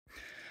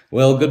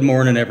Well, good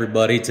morning,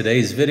 everybody.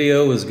 Today's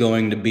video is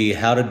going to be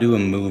how to do a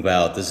move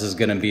out. This is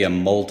going to be a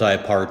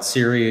multi-part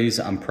series.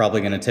 I'm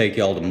probably going to take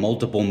y'all to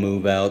multiple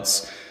move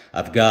outs.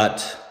 I've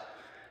got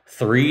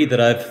 3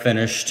 that I've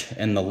finished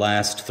in the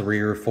last 3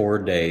 or 4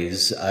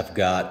 days. I've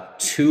got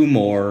 2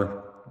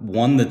 more,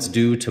 one that's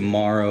due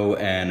tomorrow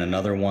and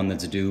another one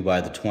that's due by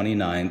the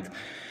 29th.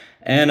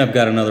 And I've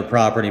got another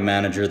property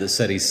manager that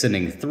said he's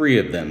sending 3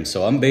 of them.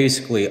 So I'm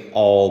basically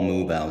all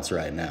move outs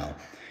right now.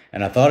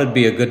 And I thought it'd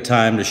be a good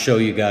time to show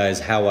you guys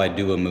how I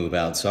do a move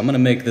out. So I'm gonna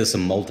make this a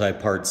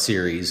multi-part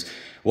series.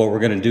 What we're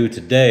gonna do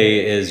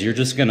today is you're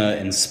just gonna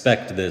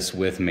inspect this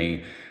with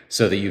me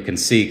so that you can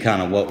see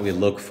kind of what we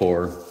look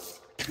for.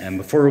 And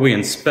before we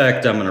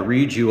inspect, I'm gonna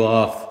read you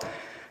off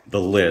the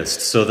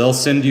list. So they'll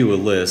send you a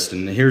list,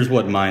 and here's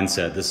what mine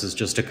said. This is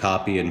just a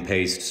copy and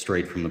paste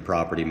straight from the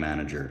property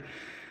manager.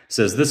 It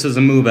says, this is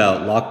a move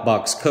out.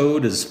 Lockbox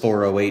code is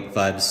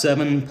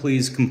 40857.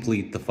 Please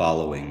complete the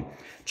following.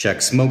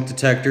 Check smoke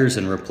detectors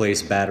and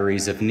replace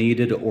batteries if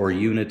needed or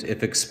unit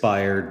if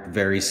expired.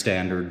 Very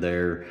standard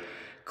there.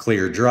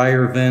 Clear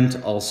dryer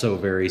vent, also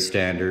very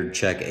standard.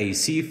 Check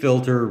AC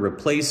filter,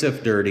 replace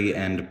if dirty,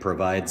 and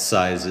provide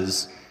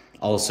sizes.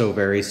 Also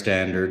very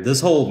standard. This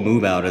whole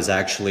move out is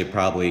actually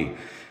probably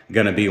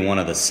going to be one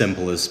of the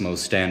simplest,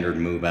 most standard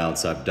move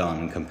outs I've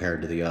done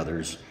compared to the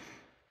others.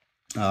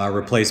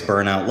 Replace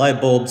burnout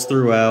light bulbs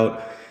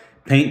throughout.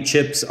 Paint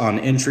chips on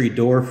entry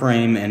door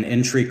frame and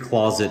entry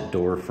closet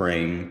door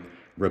frame.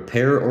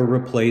 Repair or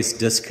replace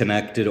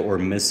disconnected or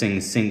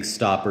missing sink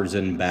stoppers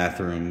in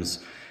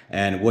bathrooms.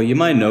 And what you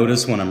might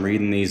notice when I'm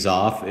reading these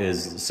off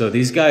is, so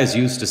these guys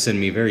used to send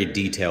me very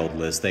detailed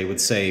lists. They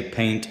would say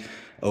paint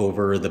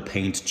over the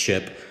paint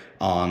chip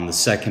on the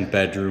second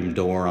bedroom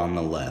door on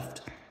the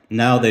left.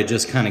 Now they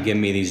just kind of give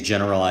me these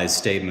generalized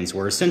statements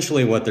where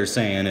essentially what they're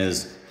saying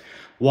is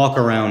walk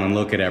around and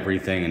look at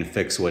everything and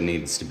fix what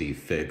needs to be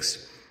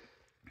fixed.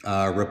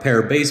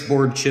 Repair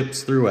baseboard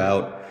chips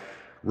throughout.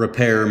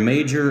 Repair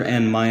major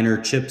and minor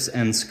chips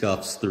and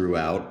scuffs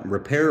throughout.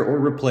 Repair or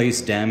replace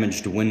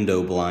damaged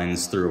window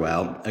blinds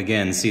throughout.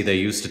 Again, see, they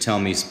used to tell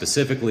me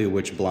specifically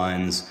which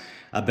blinds.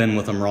 I've been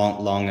with them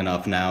long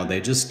enough now.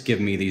 They just give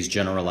me these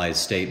generalized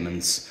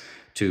statements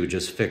to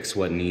just fix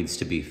what needs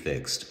to be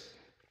fixed.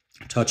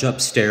 Touch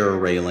up stair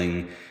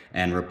railing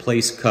and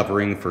replace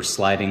covering for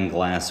sliding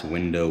glass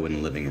window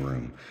in living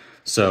room.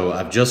 So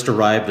I've just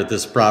arrived at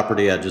this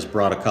property. I just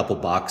brought a couple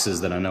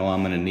boxes that I know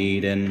I'm gonna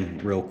need in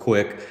real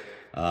quick.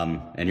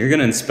 And you're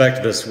gonna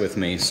inspect this with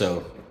me.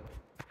 So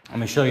let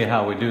me show you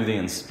how we do the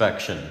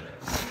inspection.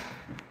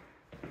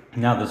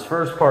 Now this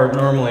first part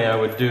normally I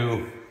would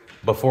do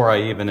before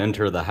I even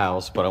enter the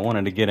house, but I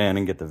wanted to get in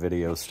and get the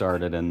video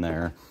started in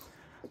there.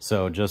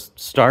 So just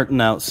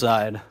starting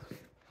outside,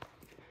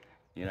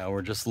 you know,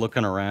 we're just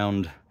looking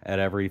around at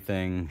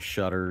everything,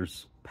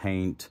 shutters,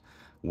 paint,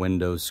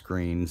 window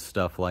screens,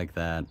 stuff like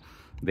that.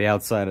 The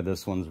outside of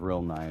this one's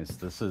real nice.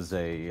 This is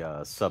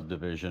a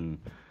subdivision,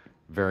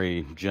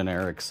 very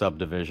generic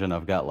subdivision.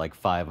 I've got like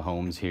 5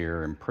 homes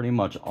here, and pretty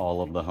much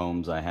all of the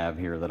homes I have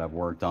here that I've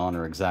worked on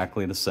are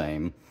exactly the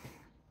same.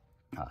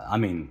 I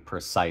mean,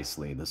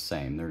 precisely the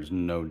same. There's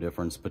no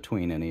difference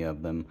between any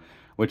of them,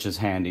 which is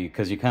handy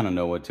because you kind of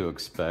know what to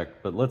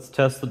expect. But let's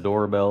test the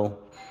doorbell.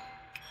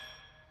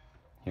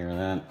 Hear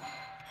that?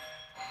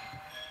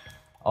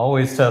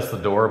 Always test the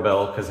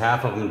doorbell because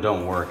half of them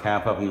don't work.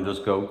 Half of them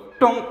just go,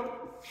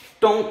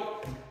 don't.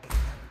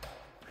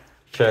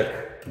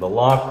 Check the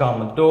lock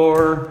on the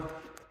door.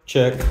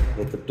 Check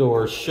that the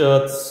door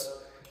shuts.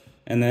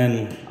 And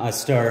then I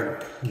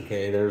start,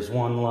 okay, there's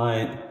one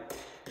light.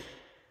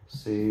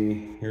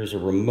 See, here's a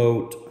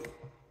remote.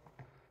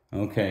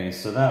 Okay,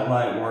 so that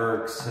light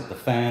works. Hit the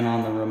fan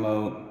on the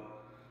remote.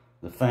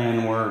 The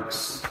fan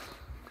works.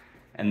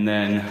 And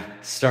then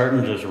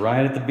starting just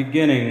right at the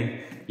beginning,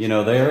 you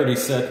know, they already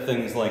said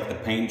things like the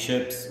paint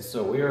chips,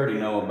 so we already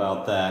know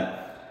about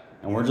that.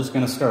 And we're just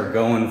gonna start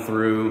going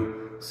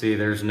through. See,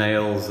 there's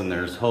nails and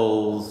there's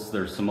holes.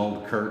 There's some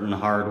old curtain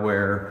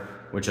hardware,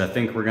 which I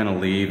think we're gonna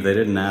leave. They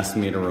didn't ask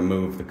me to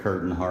remove the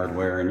curtain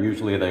hardware, and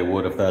usually they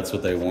would if that's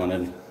what they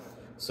wanted.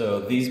 So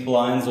these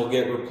blinds will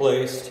get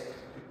replaced.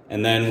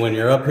 And then when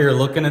you're up here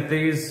looking at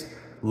these,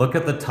 look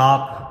at the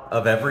top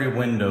of every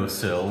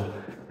windowsill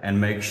and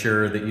make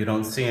sure that you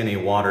don't see any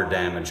water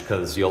damage,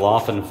 because you'll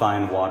often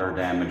find water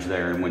damage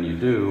there, and when you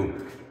do,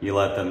 you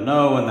let them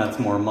know, and that's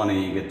more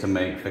money you get to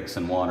make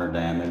fixing water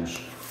damage.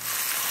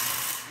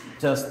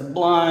 Test the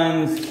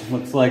blinds.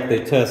 Looks like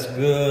they test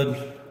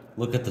good.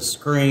 Look at the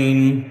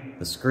screen.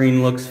 The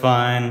screen looks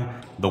fine.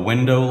 The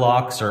window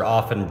locks are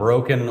often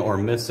broken or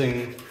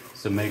missing,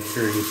 so make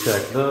sure you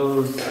check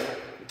those.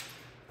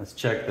 Let's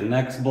check the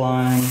next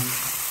blind.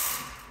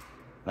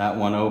 That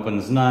one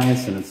opens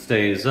nice and it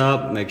stays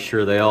up. Make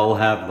sure they all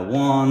have the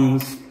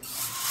wands.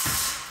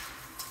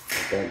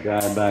 Put that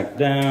guy back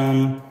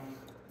down.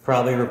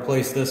 Probably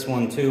replace this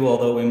one too,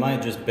 although we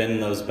might just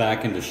bend those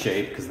back into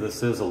shape because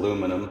this is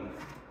aluminum.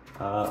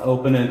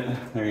 Open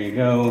it, there you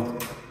go.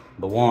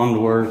 The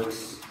wand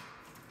works,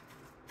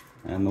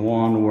 and the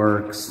wand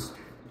works.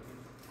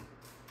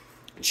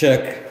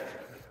 check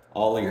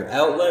all of your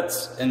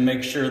outlets and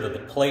make sure that the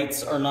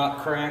plates are not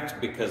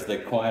cracked, because they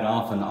quite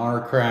often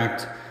are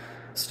cracked.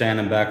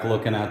 Standing back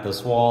looking at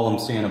this wall, I'm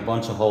seeing a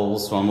bunch of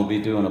holes, so I'm gonna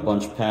be doing a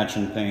bunch of patch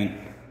and paint.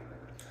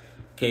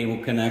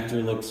 Cable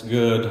connector looks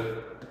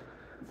good.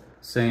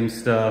 Same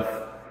stuff.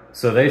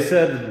 So they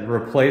said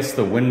replace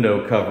the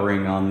window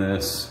covering on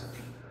this.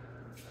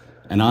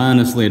 And I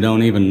honestly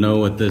don't even know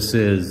what this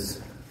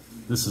is.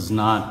 This is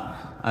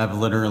not, I've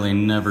literally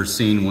never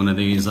seen one of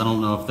these. I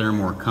don't know if they're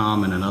more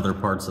common in other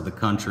parts of the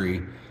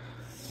country,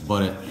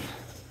 but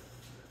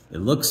it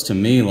looks to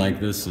me like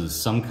this is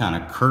some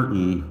kind of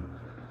curtain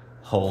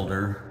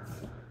holder.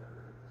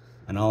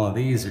 And all of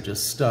these are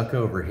just stuck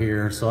over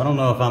here. So I don't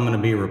know if I'm gonna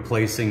be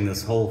replacing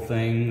this whole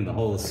thing, the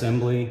whole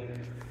assembly,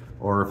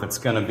 or if it's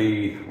gonna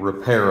be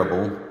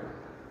repairable.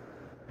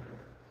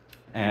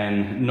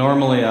 And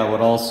normally I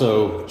would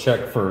also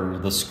check for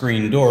the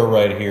screen door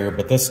right here,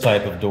 but this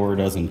type of door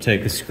doesn't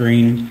take a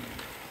screen.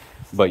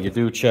 But you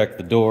do check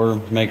the door,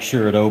 make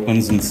sure it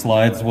opens and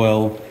slides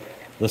well.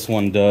 This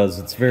one does,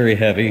 it's very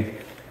heavy.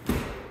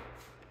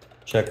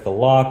 Check the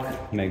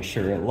lock, make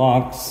sure it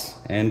locks,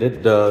 and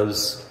it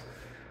does.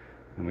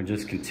 And we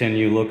just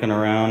continue looking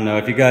around. Now,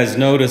 if you guys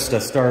noticed, I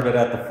started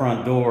at the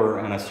front door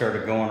and I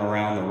started going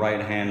around the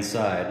right-hand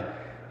side.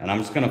 And I'm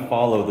just gonna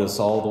follow this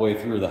all the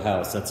way through the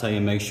house. That's how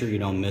you make sure you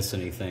don't miss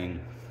anything.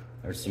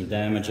 There's some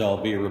damage I'll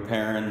be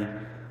repairing.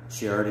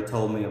 She already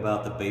told me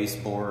about the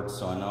baseboard,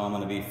 so I know I'm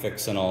gonna be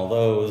fixing all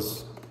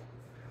those.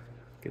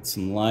 Get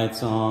some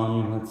lights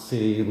on. Let's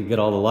see, we get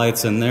all the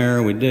lights in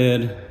there. We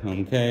did,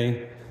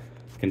 okay.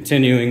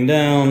 Continuing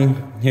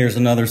down, here's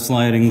another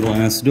sliding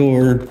glass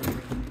door.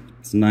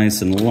 It's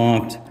nice and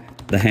locked.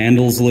 The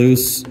handle's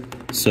loose,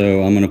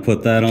 so I'm gonna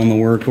put that on the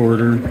work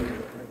order.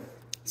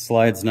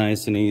 Slides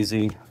nice and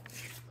easy.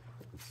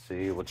 Let's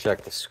see, we'll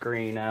check the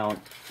screen out.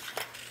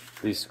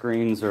 These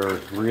screens are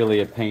really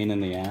a pain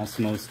in the ass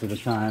most of the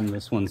time.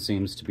 This one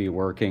seems to be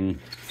working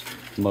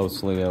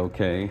mostly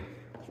okay.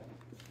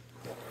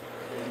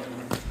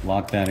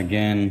 Lock that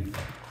again.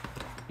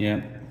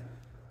 Yep,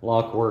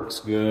 lock works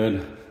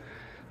good.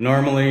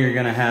 Normally you're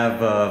gonna have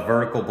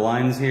vertical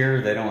blinds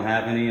here. They don't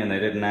have any and they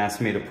didn't ask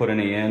me to put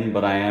any in,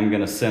 but I am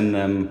gonna send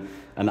them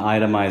an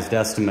itemized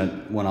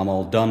estimate when I'm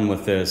all done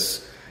with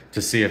this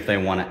to see if they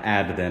wanna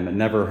add them. It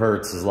never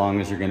hurts as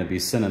long as you're gonna be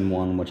sending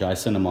one, which I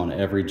send them on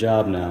every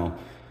job now.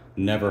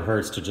 Never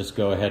hurts to just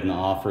go ahead and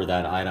offer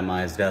that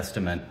itemized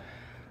estimate.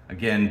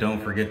 Again,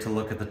 don't forget to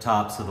look at the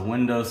tops of the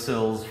window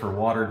sills for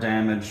water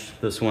damage.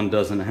 This one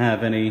doesn't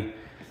have any.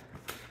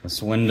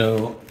 This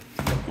window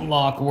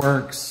lock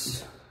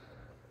works.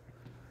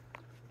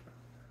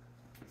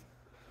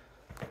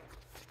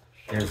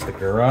 Here's the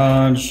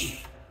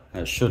garage.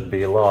 It should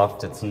be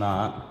locked, it's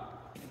not.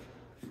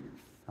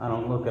 I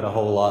don't look at a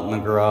whole lot in the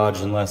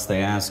garage unless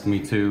they ask me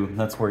to.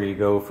 That's where you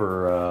go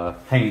for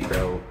paint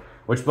though.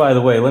 Which, by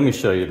the way, let me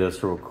show you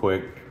this real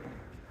quick.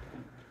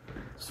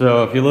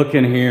 So if you look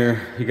in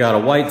here, you got a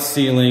white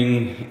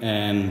ceiling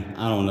and,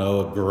 I don't know,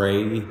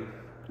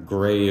 a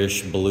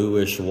grayish,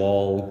 bluish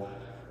wall.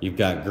 You've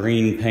got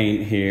green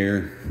paint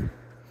here.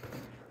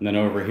 And then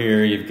over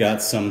here, you've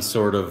got some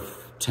sort of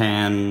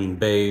tan,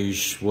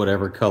 beige,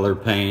 whatever color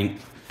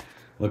paint.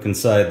 Look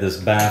inside this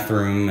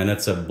bathroom and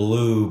it's a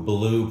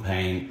blue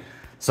paint.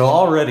 So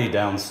already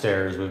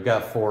downstairs, we've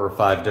got 4 or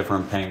 5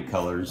 different paint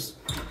colors.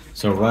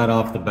 So right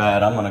off the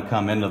bat, I'm gonna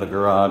come into the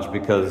garage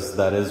because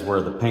that is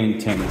where the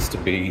paint tends to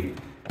be.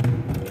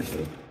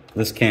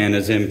 This can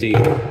is empty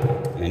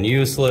and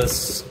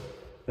useless.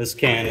 This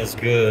can is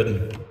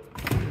good.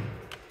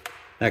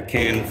 That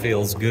can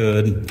feels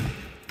good.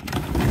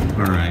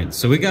 All right,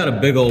 so we got a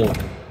big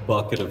old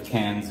bucket of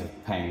cans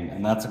of paint,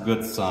 and that's a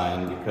good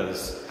sign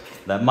because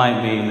that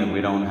might mean that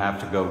we don't have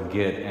to go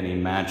get any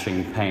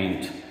matching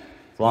paint.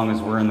 As long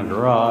as we're in the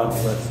garage,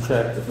 let's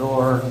check the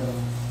door.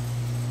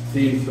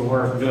 Seems to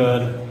work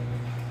good.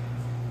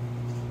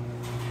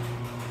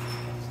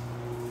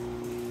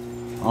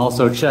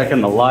 Also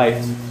checking the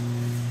light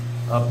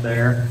up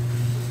there.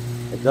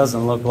 It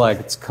doesn't look like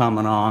it's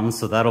coming on,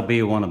 so that'll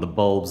be one of the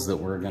bulbs that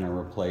we're gonna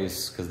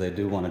replace because they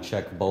do want to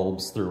check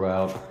bulbs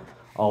throughout.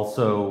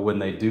 Also, when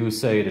they do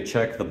say to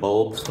check the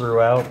bulbs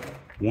throughout,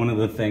 one of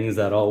the things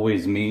that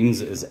always means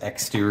is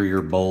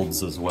exterior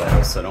bulbs as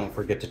well, so don't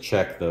forget to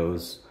check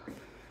those.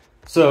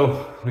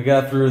 So, we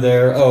got through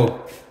there.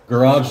 Oh,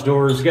 garage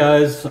doors,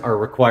 guys, are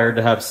required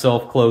to have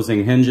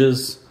self-closing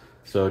hinges,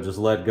 so just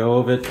let go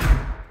of it.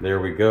 There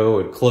we go,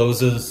 it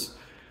closes.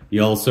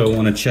 You also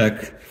want to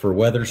check for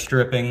weather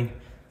stripping.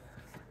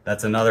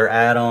 That's another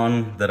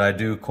add-on that I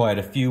do quite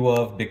a few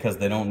of because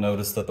they don't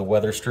notice that the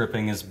weather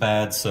stripping is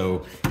bad.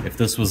 So if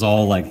this was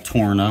all like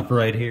torn up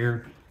right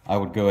here, I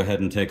would go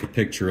ahead and take a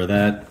picture of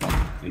that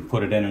and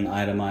put it in an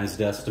itemized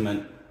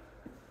estimate.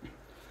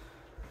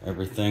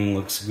 Everything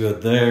looks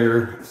good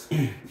there.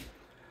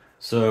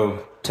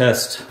 So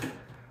test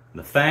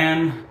the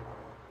fan.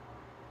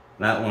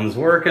 That one's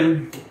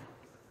working.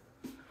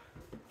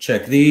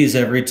 Check these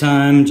every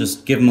time,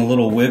 just give them a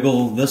little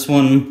wiggle. This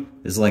one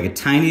is like a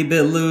tiny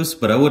bit loose,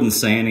 but I wouldn't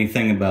say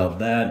anything about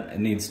that. It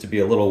needs to be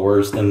a little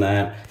worse than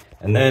that.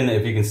 And then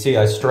if you can see,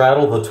 I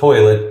straddle the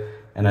toilet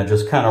and I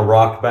just kind of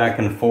rock back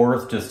and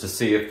forth just to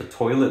see if the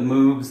toilet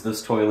moves.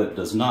 This toilet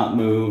does not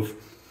move.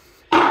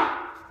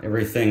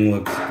 Everything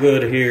looks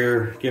good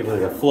here. Give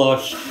it a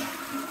flush.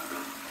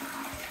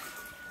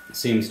 It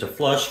seems to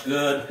flush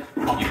good.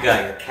 You've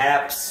got your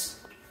caps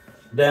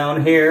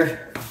down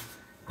here.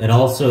 It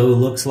also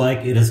looks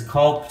like it is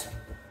caulked,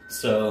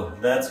 so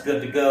that's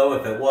good to go.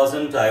 If it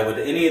wasn't,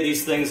 any of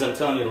these things I'm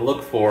telling you to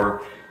look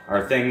for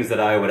are things that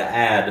I would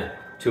add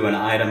to an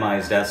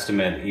itemized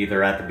estimate,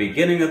 either at the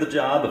beginning of the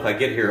job if I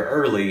get here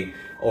early,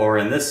 or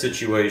in this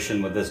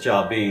situation with this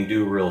job being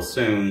due real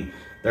soon,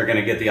 they're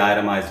gonna get the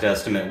itemized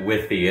estimate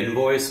with the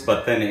invoice,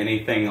 but then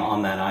anything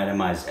on that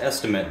itemized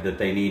estimate that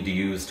they need to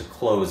use to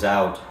close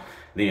out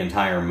the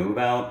entire move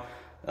out,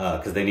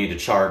 because they need to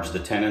charge the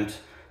tenant.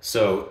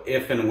 So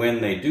if and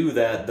when they do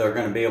that, they're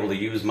gonna be able to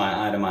use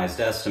my itemized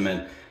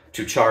estimate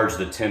to charge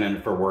the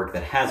tenant for work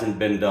that hasn't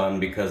been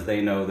done, because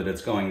they know that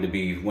it's going to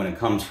be, when it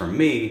comes from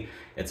me,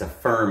 it's a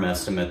firm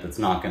estimate that's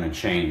not gonna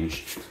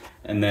change.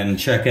 And then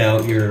check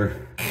out your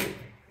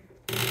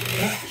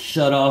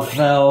shut-off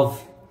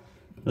valve.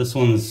 This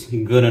one's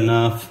good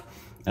enough.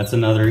 That's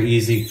another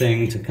easy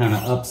thing to kind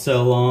of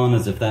upsell on,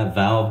 is if that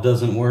valve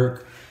doesn't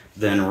work,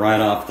 then right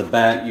off the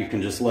bat, you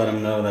can just let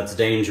them know that's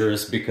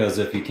dangerous, because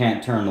if you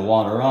can't turn the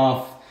water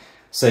off,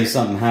 say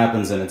something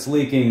happens and it's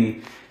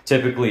leaking,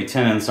 typically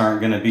tenants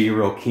aren't gonna be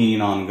real keen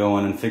on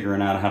going and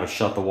figuring out how to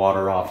shut the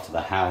water off to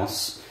the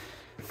house.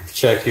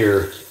 Check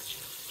your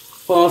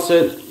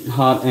faucet,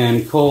 hot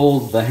and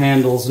cold. The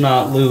handle's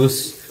not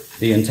loose.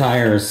 The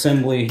entire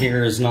assembly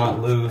here is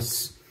not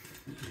loose.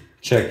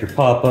 Check your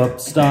pop-up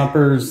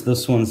stoppers.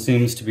 This one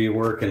seems to be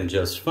working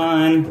just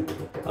fine.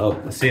 Oh,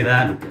 see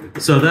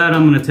that? So that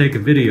I'm gonna take a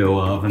video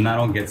of, and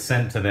that'll get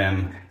sent to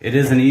them. It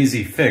is an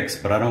easy fix,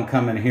 but I don't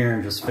come in here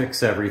and just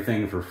fix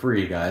everything for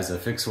free, guys. I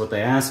fix what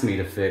they ask me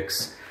to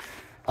fix,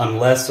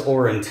 unless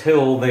or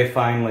until they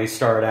finally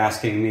start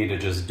asking me to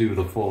just do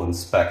the full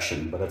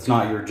inspection. But it's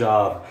not your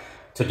job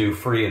to do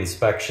free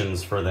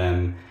inspections for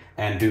them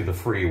and do the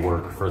free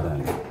work for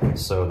them.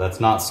 So that's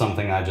not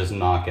something I just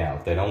knock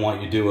out. They don't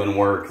want you doing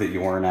work that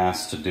you weren't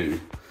asked to do.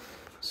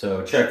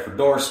 So check for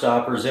door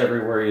stoppers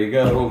everywhere you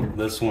go.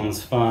 This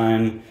one's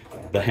fine.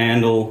 The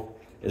handle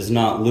is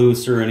not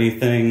loose or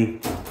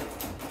anything.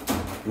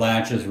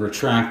 Latch is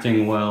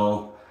retracting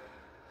well.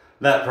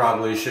 That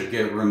probably should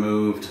get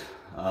removed.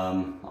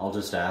 I'll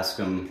just ask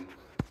them.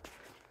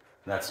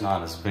 That's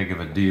not as big of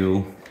a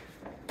deal.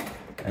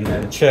 And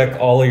then check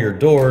all of your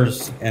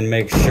doors and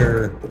make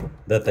sure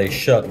that they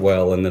shut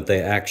well and that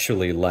they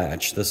actually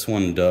latch. This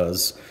one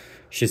does.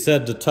 She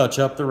said to touch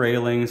up the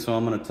railing, so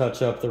I'm gonna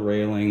touch up the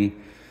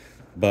railing,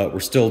 but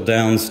we're still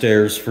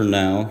downstairs for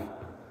now.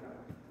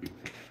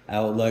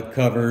 Outlet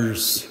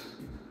covers.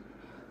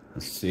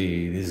 Let's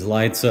see, these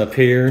lights up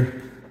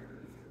here.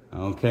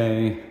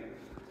 Okay,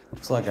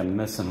 looks like I'm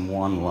missing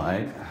one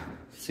light.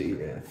 Let's see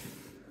if,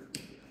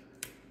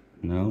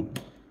 nope.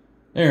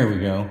 There we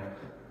go.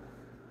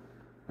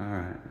 All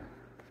right,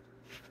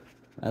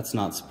 that's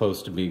not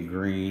supposed to be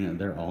green.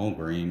 They're all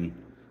green.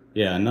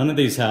 Yeah, none of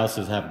these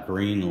houses have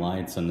green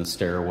lights in the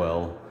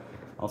stairwell.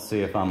 I'll see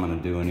if I'm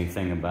gonna do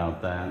anything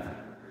about that.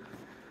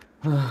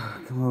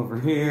 Come over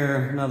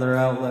here, another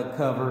outlet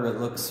cover. It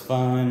looks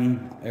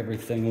fine.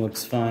 Everything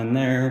looks fine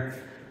there.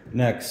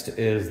 Next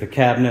is the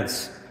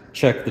cabinets.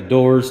 Check the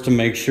doors to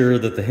make sure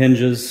that the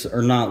hinges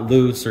are not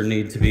loose or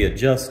need to be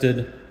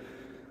adjusted.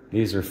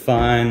 These are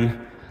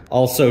fine.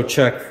 Also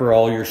check for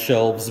all your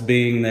shelves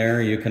being there.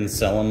 You can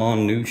sell them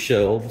on new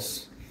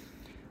shelves.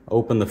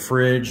 Open the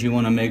fridge. You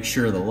want to make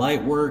sure the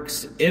light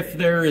works. If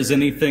there is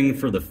anything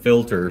for the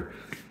filter,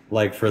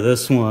 like for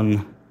this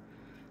one,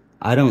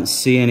 I don't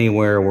see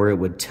anywhere where it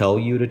would tell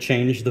you to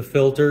change the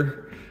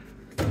filter.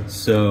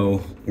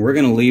 So we're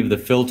going to leave the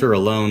filter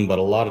alone, but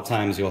a lot of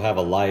times you'll have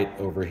a light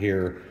over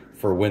here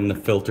for when the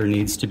filter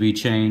needs to be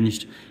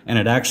changed. And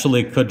it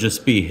actually could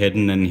just be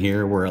hidden in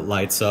here where it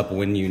lights up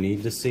when you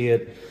need to see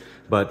it.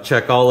 But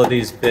check all of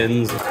these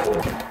bins.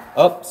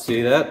 Oh,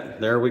 see that?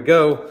 There we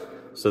go.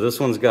 So this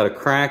one's got a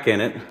crack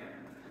in it.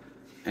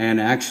 And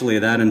actually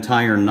that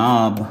entire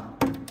knob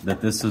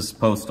that this is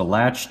supposed to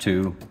latch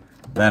to,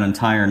 that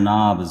entire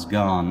knob is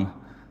gone.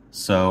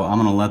 So I'm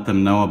gonna let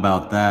them know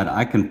about that.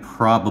 I can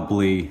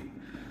probably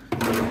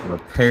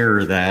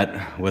repair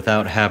that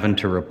without having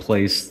to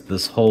replace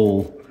this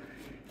whole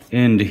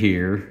end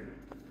here.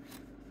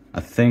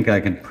 I think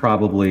I can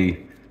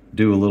probably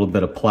do a little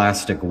bit of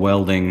plastic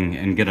welding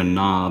and get a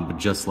knob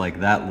just like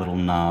that little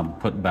knob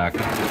put back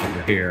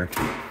over here.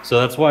 So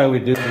that's why we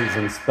do these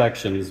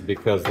inspections,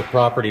 because the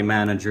property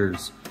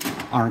managers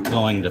aren't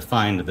going to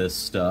find this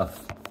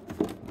stuff.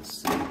 Let's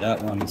see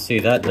that one. See,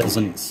 that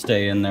doesn't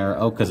stay in there.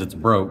 Oh, because it's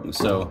broke.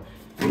 So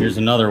here's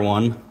another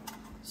one.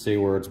 See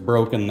where it's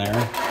broken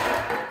there.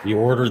 You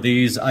order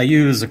these. I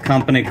use a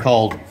company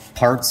called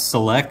Parts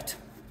Select,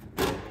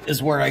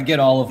 is where I get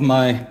all of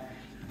my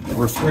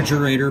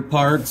refrigerator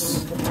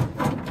parts.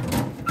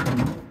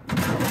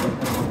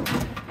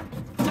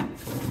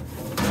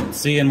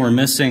 See, and we're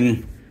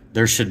missing,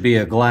 there should be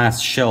a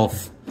glass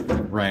shelf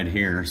right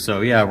here. So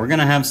yeah, we're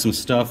gonna have some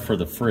stuff for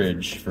the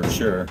fridge for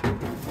sure.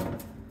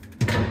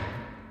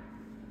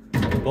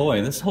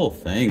 Boy, this whole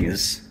thing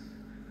is,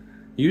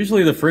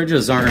 usually the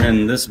fridges aren't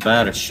in this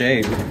bad a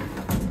shape.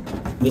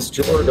 This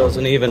drawer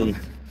doesn't even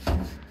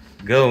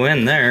go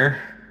in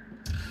there.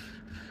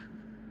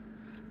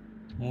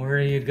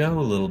 Where do you go,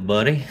 little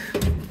buddy?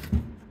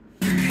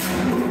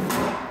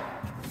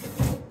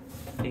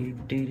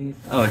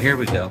 Oh, here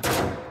we go.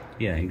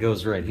 Yeah, it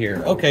goes right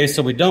here. Okay,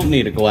 so we don't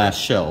need a glass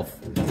shelf,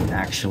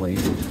 actually.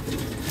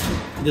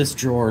 This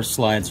drawer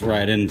slides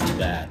right into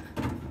that.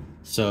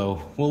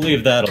 So we'll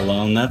leave that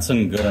alone. That's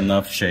in good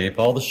enough shape.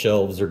 All the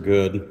shelves are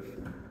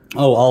good.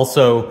 Oh,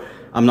 also,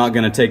 I'm not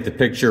gonna take the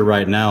picture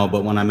right now,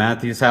 but when I'm at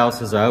these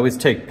houses, I always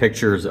take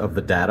pictures of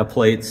the data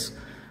plates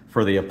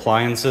for the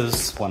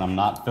appliances when I'm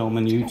not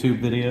filming YouTube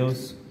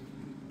videos.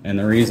 And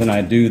the reason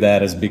I do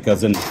that is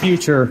because in the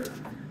future,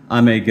 I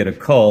may get a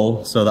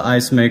call. So the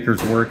ice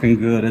maker's working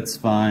good, it's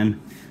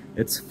fine.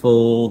 It's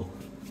full.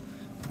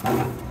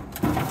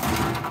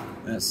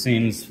 That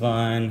seems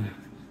fine.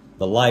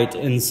 The light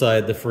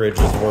inside the fridge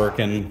is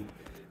working.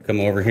 Come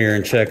over here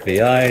and check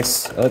the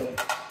ice. Oh.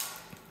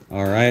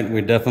 All right, we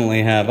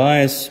definitely have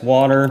ice,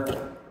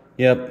 water.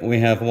 Yep,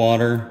 we have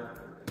water.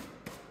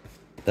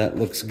 That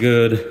looks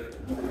good.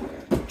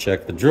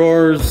 Check the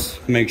drawers,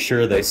 make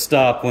sure they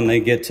stop when they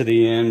get to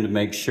the end,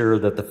 make sure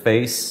that the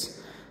face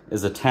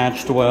is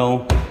attached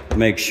well,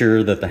 make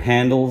sure that the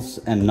handles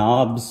and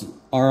knobs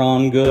are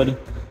on good,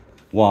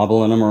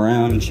 wobbling them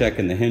around and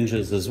checking the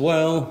hinges as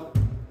well.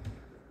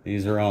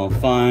 These are all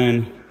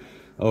fine.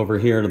 Over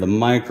here to the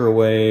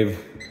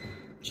microwave,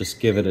 just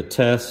give it a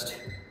test.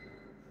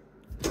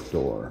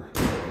 Door.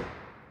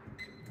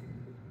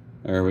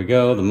 There we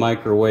go, the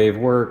microwave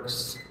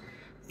works.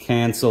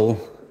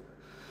 Cancel.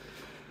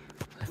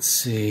 Let's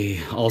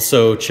see,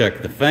 also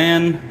check the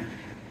fan.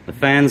 The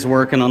fan's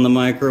working on the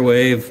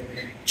microwave.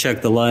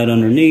 Check the light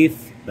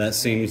underneath. That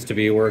seems to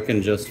be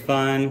working just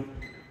fine.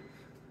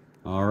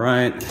 All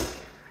right,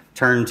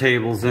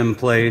 turntable's in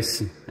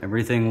place.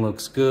 Everything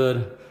looks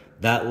good.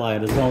 That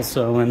light is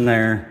also in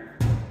there.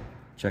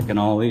 Checking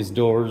all these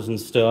doors and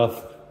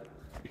stuff.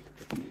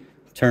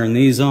 Turn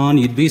these on.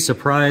 You'd be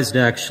surprised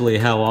actually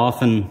how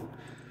often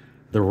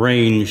the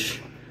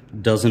range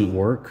doesn't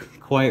work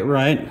quite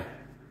right.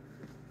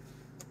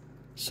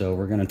 So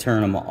we're gonna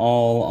turn them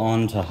all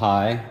on to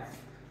high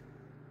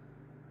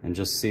and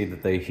just see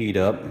that they heat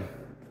up.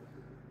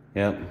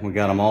 Yep, we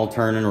got them all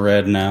turning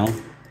red now.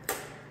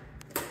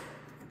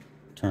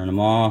 Turn them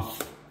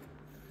off.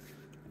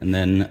 And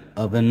then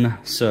oven.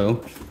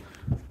 So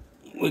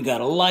we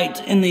got a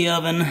light in the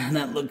oven,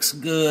 that looks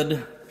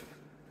good.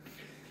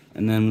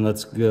 And then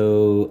let's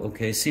go,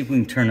 okay, see if we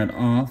can turn it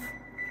off.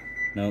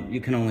 Nope,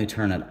 you can only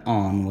turn it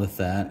on with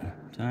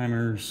that.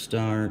 Timer,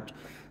 start.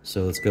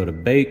 So let's go to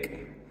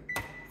bake.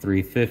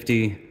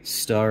 350,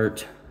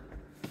 start.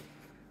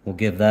 We'll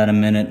give that a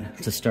minute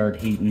to start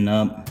heating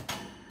up.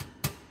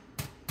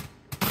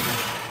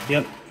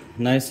 Yep,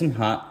 nice and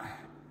hot.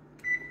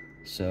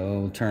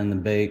 So turn the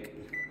bake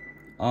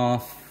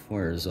off.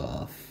 Where's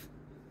off?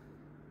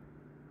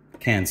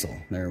 Cancel,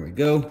 there we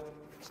go.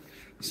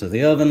 So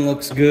the oven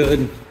looks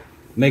good.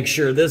 Make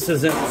sure this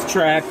is in its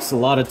tracks. A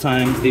lot of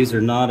times these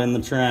are not in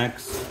the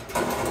tracks.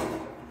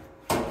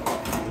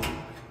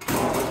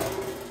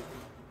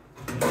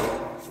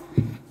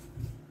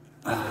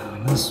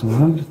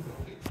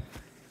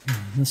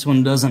 This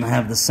one doesn't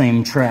have the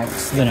same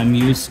tracks that I'm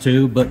used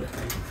to, but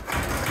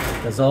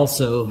is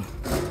also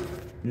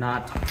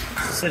not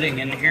sitting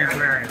in here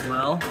very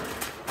well.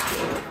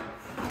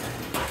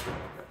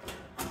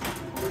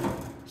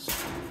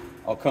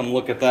 I'll come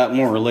look at that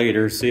more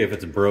later, see if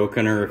it's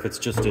broken or if it's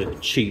just a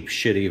cheap,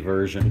 shitty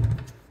version.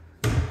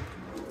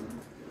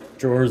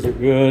 Drawers are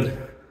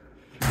good.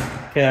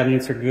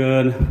 Cabinets are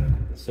good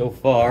so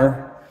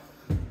far.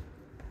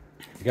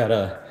 Got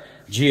a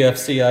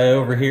GFCI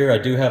over here. I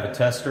do have a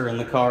tester in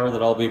the car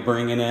that I'll be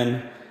bringing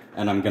in,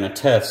 and I'm going to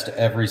test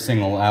every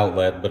single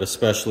outlet, but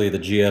especially the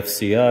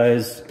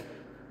GFCIs.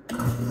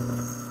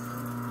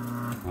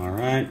 All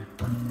right.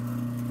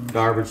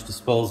 Garbage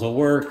disposal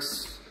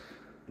works.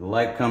 The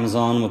light comes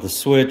on with a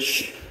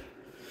switch.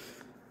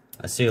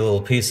 I see a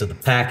little piece of the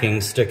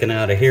packing sticking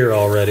out of here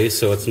already,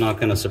 so it's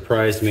not going to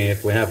surprise me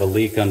if we have a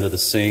leak under the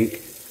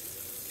sink.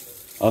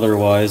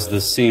 Otherwise,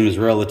 this seems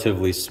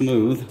relatively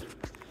smooth.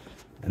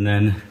 And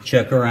then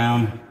check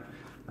around.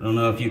 I don't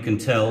know if you can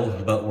tell,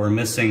 but we're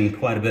missing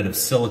quite a bit of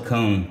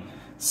silicone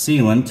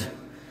sealant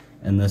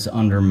in this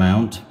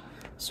undermount.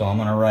 So I'm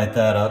gonna write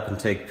that up and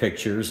take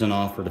pictures and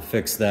offer to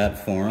fix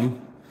that for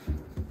them.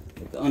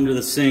 Under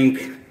the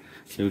sink,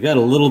 so we got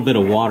a little bit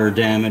of water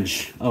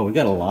damage. Oh, we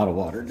got a lot of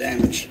water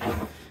damage.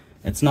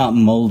 It's not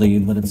moldy,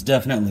 but it's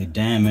definitely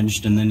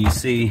damaged. And then you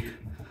see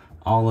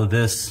all of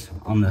this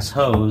on this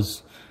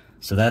hose.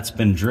 So that's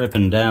been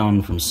dripping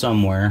down from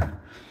somewhere.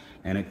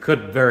 And it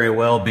could very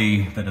well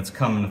be that it's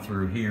coming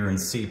through here and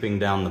seeping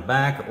down the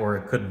back, or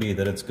it could be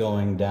that it's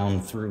going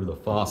down through the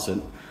faucet.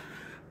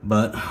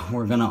 But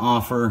we're gonna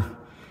offer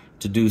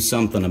to do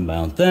something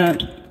about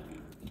that.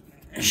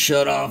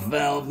 Shut off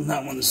valve,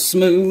 that one's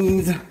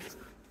smooth.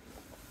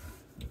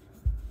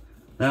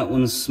 That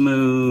one's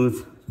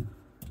smooth.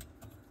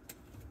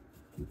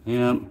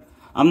 Yep.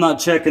 I'm not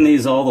checking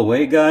these all the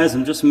way, guys.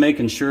 I'm just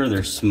making sure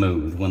they're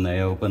smooth when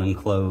they open and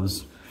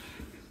close.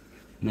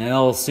 They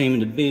all seem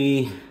to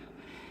be.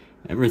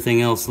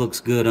 Everything else looks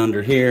good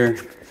under here.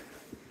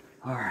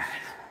 All right.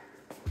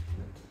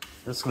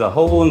 This is the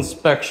whole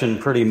inspection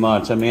pretty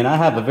much. I mean, I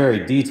have a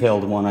very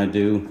detailed one I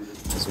do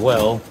as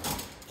well.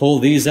 Pull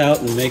these out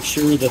and make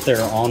sure that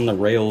they're on the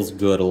rails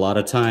good. A lot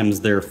of times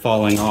they're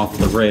falling off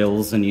the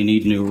rails and you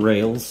need new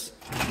rails.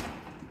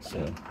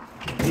 So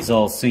these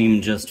all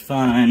seem just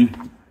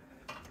fine.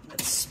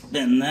 Let's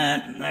spin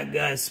that. That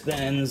guy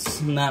spins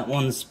and that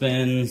one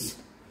spins.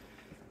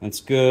 That's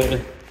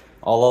good.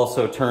 I'll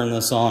also turn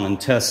this on and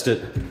test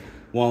it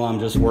while I'm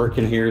just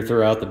working here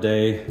throughout the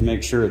day.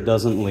 Make sure it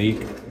doesn't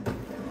leak.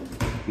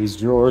 These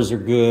drawers are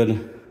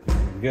good.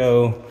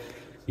 Go.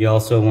 You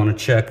also want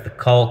to check the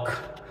caulk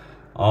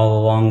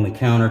all along the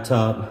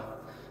countertop.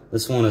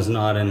 This one is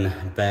not in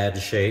bad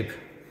shape.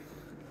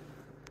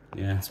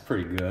 Yeah, it's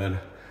pretty good.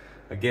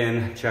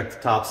 Again, check the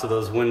tops of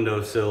those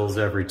windowsills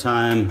every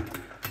time.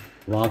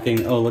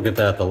 Locking, oh look at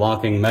that, the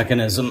locking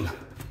mechanism.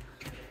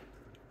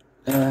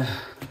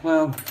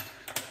 Well,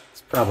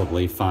 it's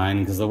probably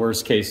fine because the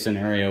worst case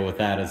scenario with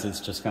that is it's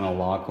just gonna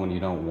lock when you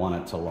don't want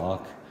it to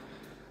lock.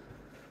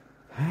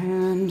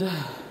 And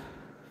I've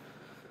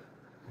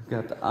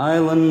got the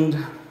island,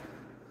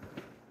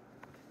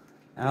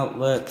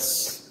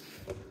 outlets,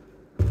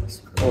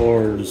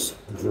 doors,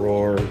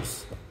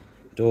 drawers,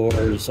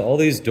 doors. All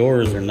these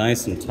doors are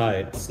nice and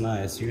tight. It's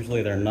nice.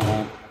 Usually they're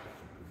not.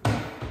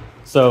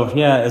 So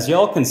yeah, as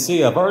y'all can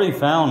see, I've already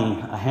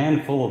found a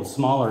handful of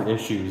smaller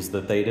issues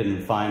that they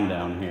didn't find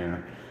down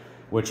here,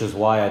 which is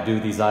why I do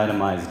these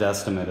itemized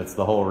estimate. It's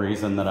the whole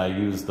reason that I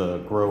use the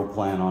grow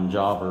plan on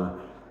Jobber,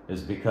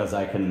 is because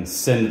I can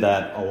send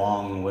that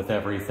along with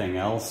everything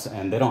else,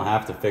 and they don't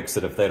have to fix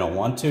it if they don't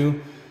want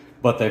to,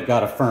 but they've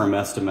got a firm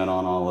estimate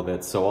on all of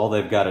it. So all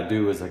they've got to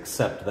do is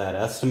accept that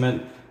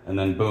estimate, and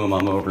then boom,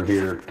 I'm over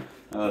here.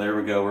 Oh, there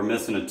we go. We're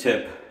missing a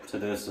tip to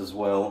this as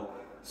well.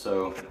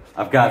 So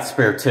I've got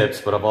spare tips,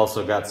 but I've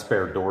also got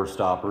spare door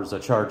stoppers. I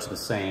charge the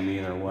same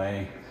either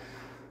way.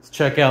 Let's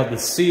check out the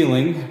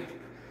ceiling.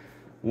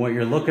 What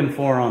you're looking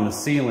for on the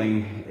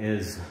ceiling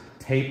is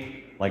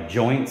tape, like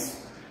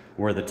joints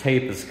where the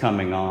tape is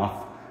coming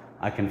off.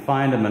 I can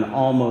find them in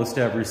almost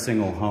every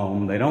single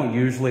home. They don't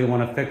usually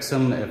want to fix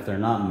them if they're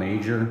not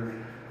major,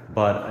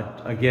 but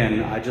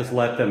again, I just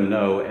let them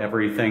know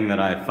everything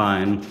that I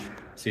find.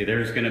 See,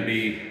 there's going to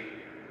be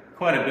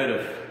quite a bit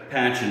of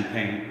patch and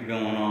paint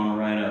going on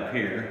right up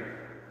here.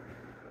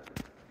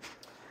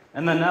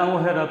 And then now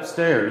we'll head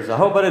upstairs. I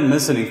hope I didn't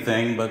miss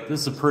anything, but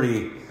this is a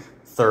pretty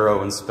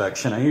thorough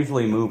inspection. I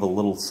usually move a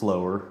little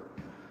slower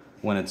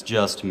when it's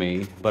just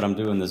me, but I'm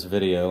doing this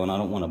video and I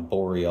don't want to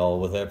bore y'all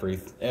with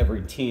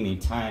every teeny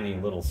tiny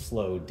little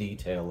slow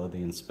detail of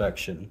the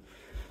inspection.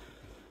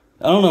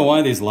 I don't know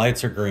why these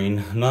lights are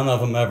green. None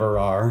of them ever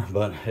are,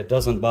 but it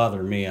doesn't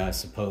bother me, I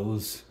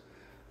suppose.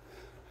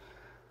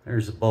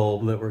 There's a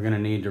bulb that we're going to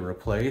need to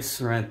replace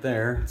right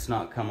there. It's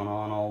not coming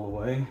on all the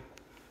way.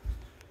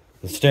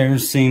 The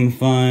stairs seem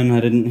fine. I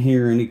didn't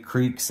hear any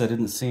creaks. I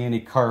didn't see any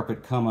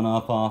carpet coming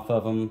up off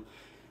of them.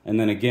 And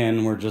then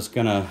again, we're just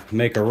going to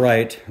make a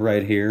right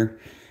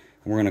here.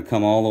 We're going to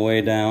come all the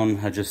way down.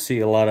 I just see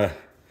a lot of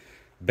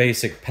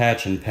basic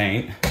patch and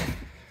paint.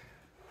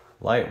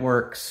 Light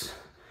works.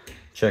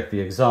 Check the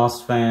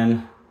exhaust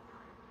fan.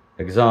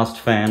 Exhaust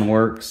fan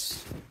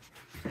works.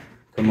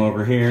 Come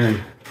over here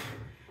and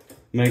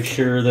make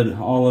sure that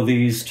all of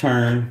these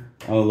turn.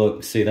 Oh,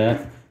 look, see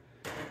that?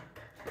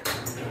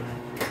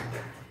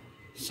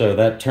 So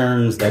that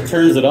turns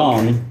it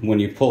on when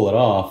you pull it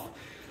off,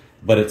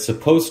 but it's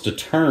supposed to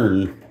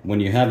turn when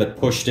you have it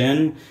pushed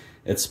in.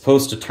 It's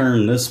supposed to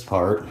turn this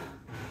part.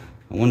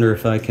 I wonder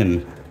if I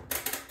can,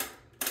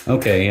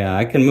 okay, yeah,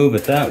 I can move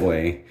it that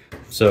way.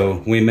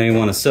 So we may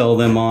want to sell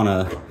them on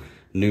a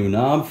new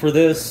knob for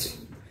this.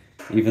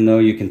 Even though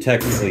you can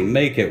technically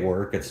make it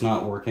work, it's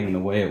not working the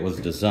way it was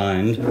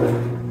designed.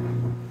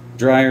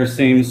 Dryer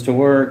seems to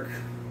work.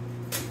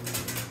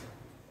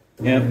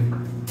 Yep.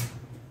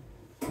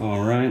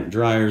 All right,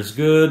 dryer's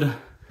good.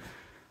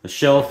 The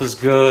shelf is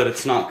good.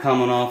 It's not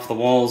coming off the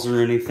walls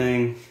or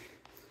anything.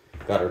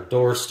 Got our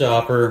door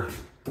stopper.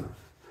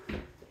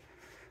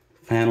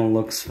 Panel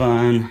looks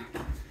fine.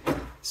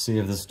 See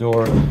if this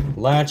door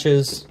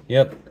latches.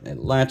 Yep, it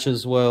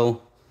latches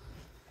well.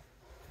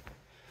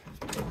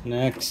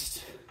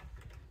 Next,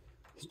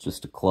 it's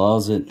just a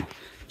closet.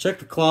 Check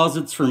the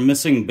closets for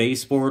missing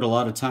baseboard. A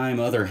lot of time,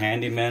 other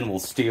handymen will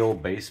steal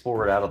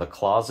baseboard out of the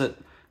closet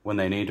when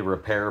they need to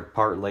repair a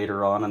part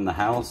later on in the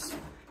house.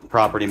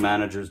 Property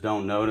managers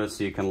don't notice,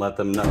 so you can let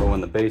them know when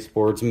the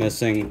baseboard's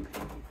missing.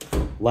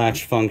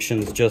 Latch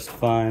functions just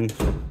fine.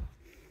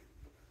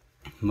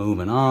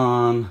 Moving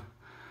on.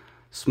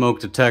 Smoke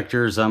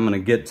detectors, I'm going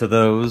to get to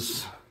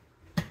those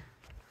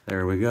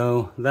There we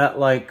go. That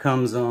light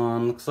comes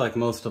on. Looks like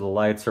most of the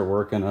lights are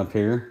working up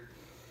here.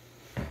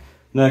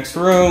 Next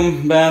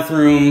room,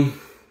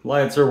 bathroom.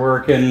 Lights are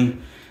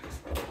working.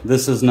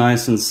 This is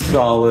nice and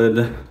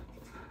solid.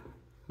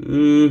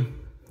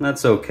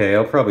 That's okay.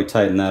 I'll probably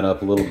tighten that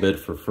up a little bit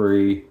for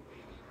free.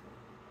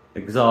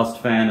 Exhaust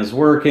fan is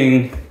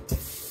working.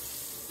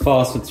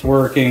 Faucet's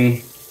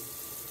working.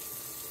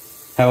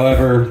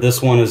 However,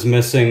 this one is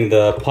missing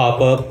the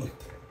pop-up.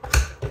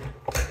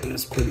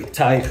 It's pretty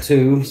tight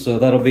too, so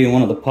that'll be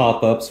one of the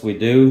pop-ups we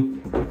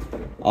do.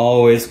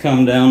 Always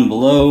come down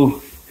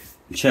below,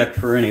 check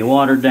for any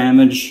water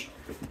damage.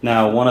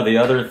 Now, one of the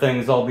other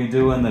things I'll be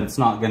doing that's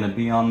not going to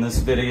be on this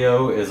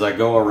video is I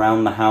go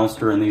around the house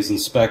during these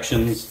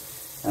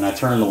inspections and I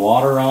turn the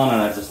water on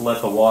and I just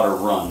let the water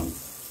run.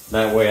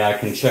 That way I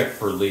can check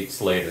for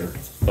leaks later.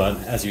 But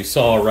as you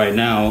saw right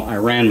now, I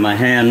ran my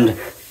hand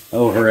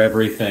over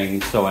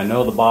everything, so I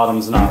know the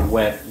bottom's not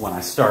wet when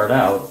I start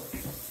out.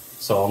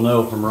 So I'll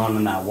know from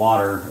running that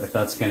water if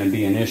that's going to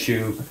be an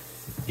issue.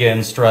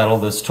 Again, straddle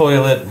this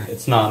toilet,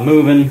 it's not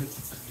moving.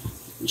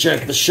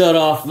 Check the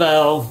shutoff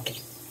valve.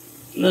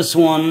 This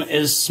one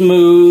is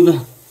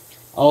smooth.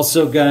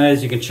 Also,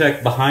 guys, you can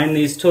check behind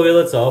these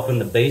toilets. Often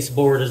the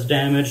baseboard is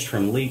damaged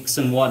from leaks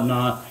and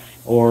whatnot.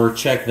 Or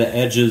check the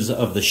edges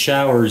of the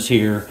showers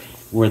here,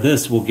 where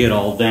this will get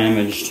all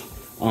damaged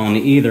on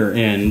either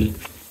end.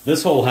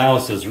 This whole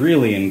house is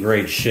really in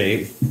great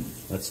shape.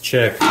 Let's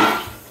check.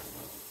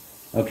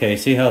 Okay,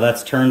 see how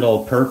that's turned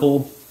all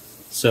purple?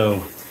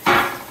 So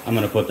I'm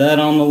gonna put that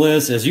on the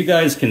list. As you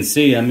guys can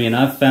see, I mean,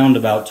 I've found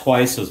about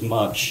twice as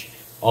much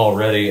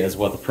already as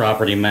what the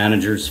property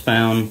managers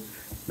found.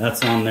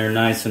 That's on there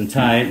nice and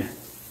tight.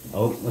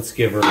 Oh, let's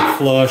give her a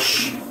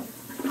flush.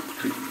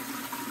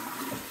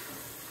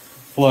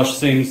 Flush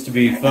seems to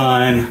be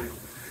fine.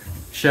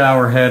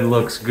 Shower head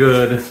looks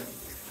good.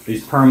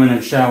 These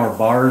permanent shower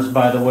bars,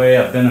 by the way,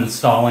 I've been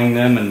installing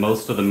them in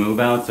most of the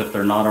move-outs if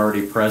they're not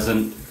already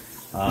present.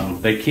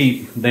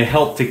 They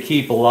help to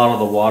keep a lot of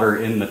the water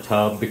in the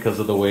tub because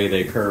of the way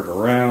they curve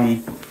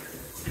around.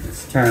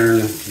 Let's turn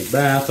the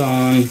bath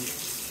on.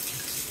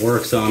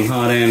 Works on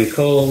hot and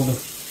cold.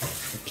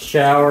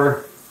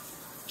 Shower.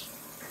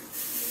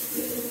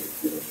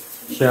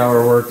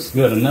 Shower works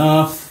good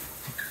enough.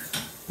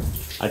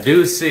 I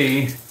do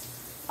see,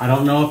 I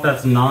don't know if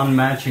that's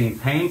non-matching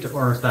paint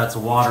or if that's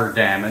water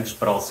damage,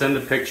 but I'll send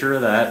a picture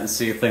of that and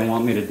see if they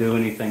want me to do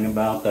anything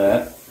about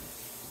that.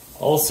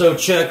 Also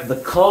check the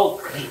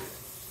caulk.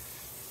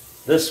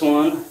 This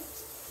one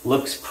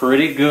looks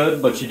pretty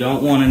good, but you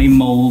don't want any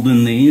mold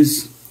in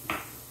these.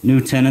 New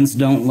tenants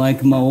don't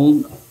like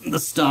mold. The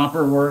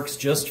stopper works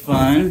just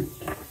fine.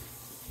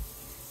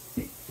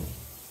 Put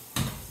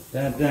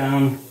that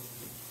down.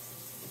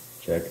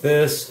 Check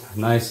this,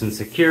 nice and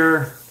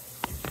secure.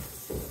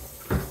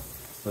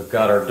 We've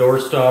got our door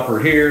stopper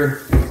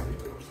here.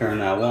 Turn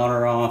that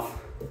water off.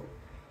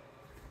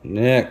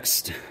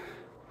 Next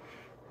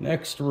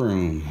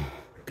room.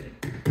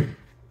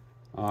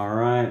 All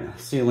right,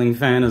 ceiling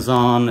fan is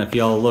on. If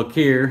y'all look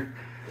here,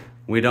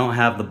 we don't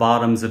have the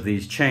bottoms of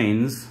these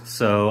chains,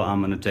 so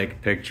I'm gonna take a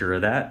picture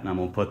of that and I'm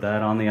gonna put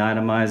that on the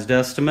itemized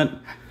estimate.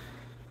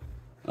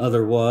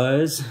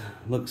 Otherwise,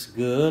 looks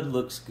good,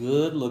 looks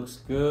good, looks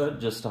good.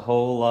 Just a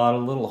whole lot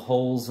of little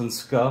holes and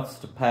scuffs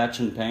to patch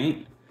and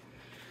paint.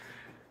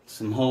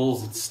 Some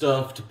holes and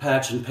stuff to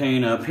patch and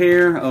paint up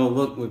here. Oh,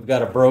 look, we've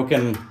got a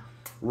broken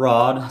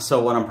rod.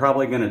 So what I'm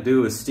probably going to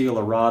do is steal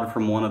a rod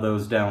from one of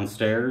those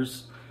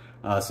downstairs,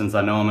 since I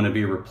know I'm going to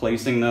be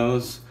replacing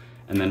those,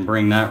 and then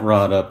bring that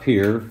rod up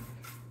here.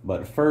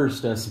 But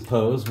first, I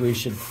suppose we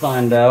should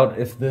find out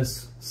if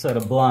this set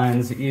of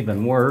blinds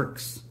even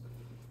works.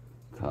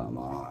 Come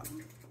on.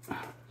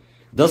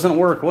 Doesn't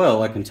work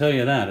well, I can tell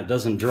you that. It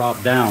doesn't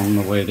drop down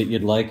the way that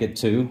you'd like it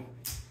to.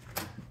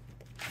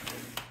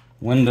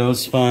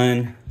 Window's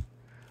fine.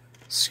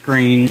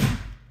 Screen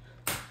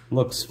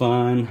looks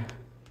fine.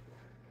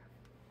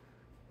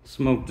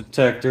 Smoke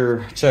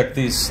detector. Check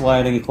these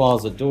sliding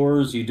closet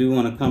doors. You do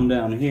want to come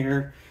down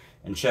here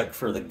and check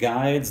for the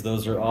guides.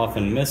 Those are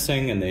often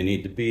missing and they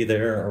need to be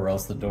there or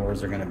else the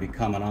doors are going to be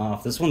coming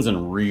off. This one's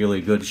in really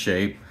good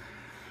shape.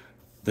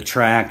 The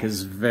track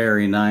is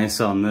very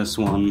nice on this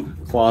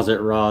one.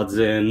 Closet rod's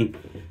in.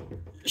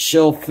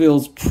 Shelf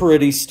feels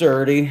pretty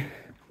sturdy.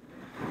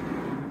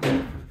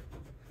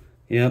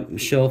 Yep,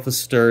 shelf is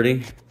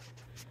sturdy.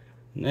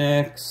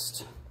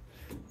 Next,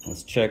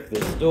 let's check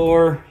this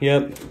door.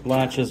 Yep,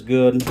 latch is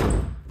good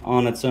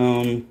on its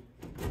own.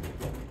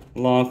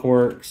 Lock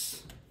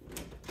works.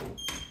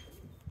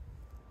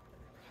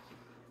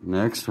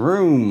 Next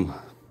room.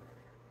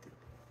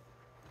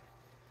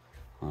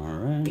 All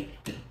right.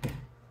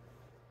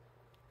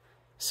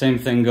 Same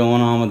thing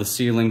going on with the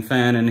ceiling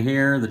fan in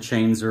here. The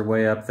chains are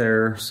way up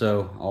there,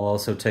 so I'll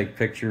also take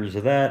pictures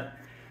of that.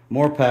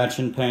 More patch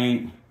and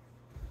paint.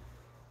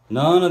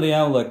 None of the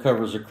outlet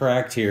covers are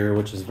cracked here,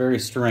 which is very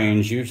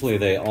strange. Usually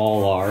they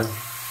all are.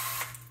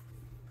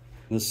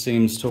 This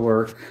seems to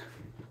work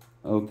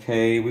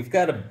okay. We've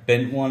got a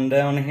bent one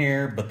down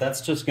here, but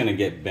that's just gonna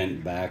get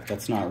bent back.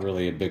 That's not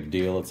really a big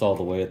deal. It's all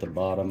the way at the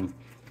bottom.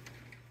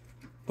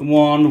 The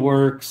wand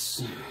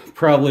works.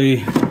 Probably,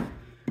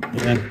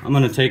 yeah, I'm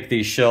gonna take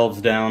these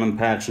shelves down and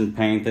patch and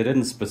paint. They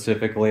didn't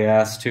specifically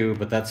ask to,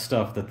 but that's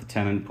stuff that the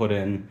tenant put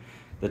in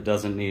that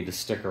doesn't need to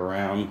stick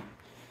around.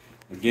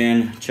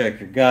 Again, check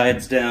your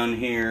guides down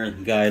here.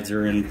 The guides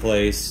are in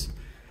place.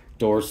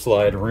 Door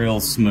slide real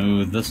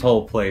smooth. This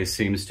whole place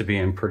seems to be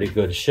in pretty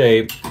good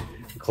shape.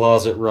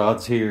 Closet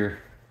rods here,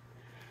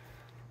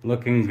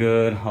 looking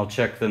good. I'll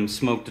check them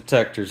smoke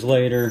detectors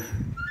later.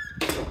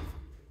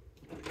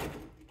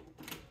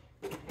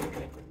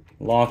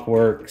 Lock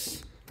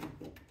works,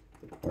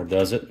 or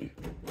does it?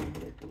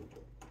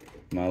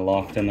 Am I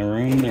locked in the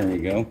room? There we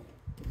go.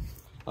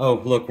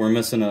 Oh, look, we're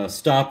missing a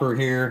stopper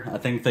here. I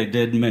think they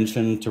did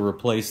mention to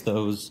replace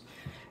those.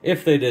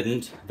 If they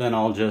didn't, then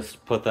I'll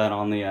just put that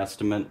on the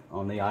estimate,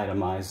 on the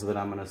itemized that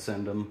I'm gonna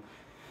send them.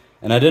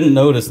 And I didn't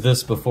notice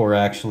this before,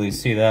 actually.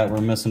 See that? We're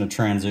missing a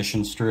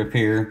transition strip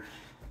here.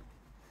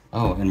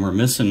 Oh, and we're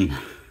missing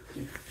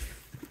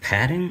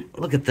padding?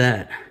 Look at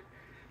that.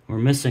 We're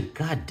missing,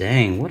 god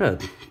dang, what a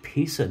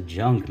piece of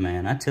junk,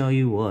 man. I tell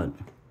you what.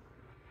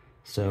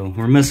 So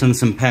we're missing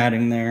some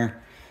padding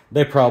there.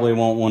 They probably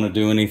won't want to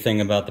do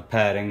anything about the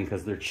padding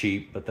because they're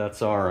cheap, but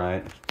that's all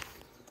right.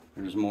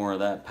 There's more of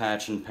that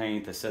patch and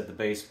paint. They said the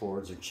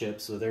baseboards are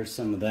chipped, so there's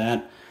some of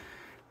that.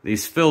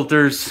 These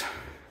filters,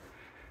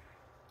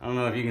 I don't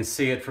know if you can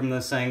see it from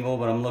this angle,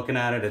 but I'm looking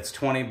at it. It's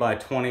 20 by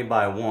 20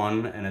 by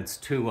 1, and it's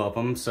 2 of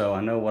them, so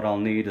I know what I'll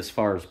need as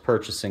far as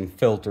purchasing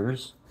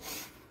filters.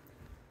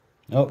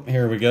 Oh,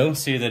 here we go.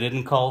 See, they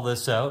didn't call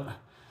this out.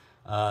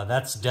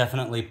 That's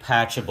definitely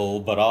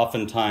patchable, but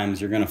oftentimes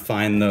you're going to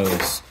find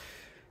those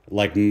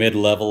like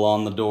mid-level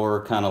on the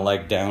door, kind of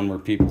like down where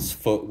people's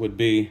foot would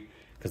be,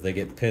 because they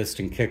get pissed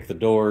and kick the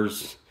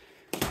doors,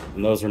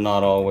 and those are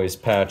not always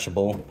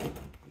patchable.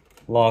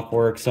 Lock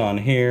works on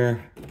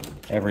here.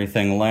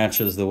 Everything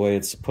latches the way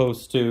it's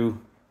supposed to.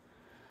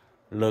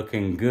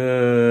 Looking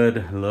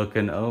good.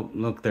 Looking, oh,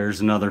 look, there's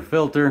another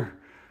filter.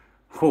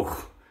 Whew.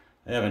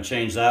 They haven't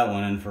changed that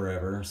one in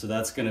forever. So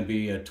that's going to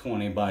be a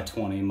 20 by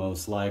 20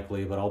 most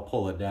likely, but I'll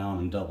pull it down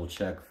and double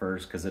check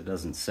first because it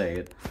doesn't say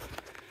it.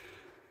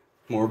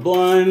 More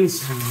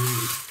blinds.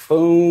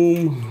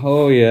 Boom.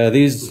 Oh yeah,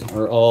 these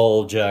are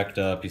all jacked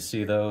up. You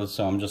see those?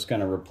 So I'm just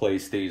going to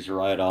replace these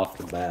right off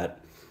the bat.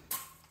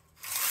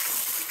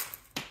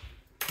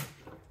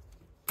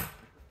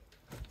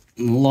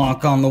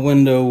 Lock on the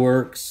window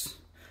works.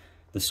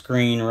 The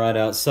screen right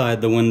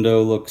outside the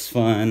window looks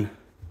fine.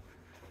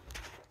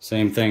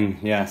 Same thing.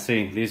 Yeah,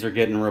 see, these are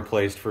getting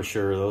replaced for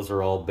sure. Those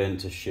are all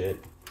bent to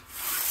shit.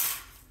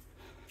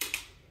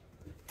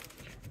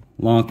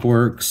 Lock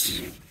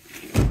works.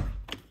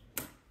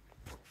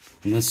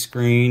 And this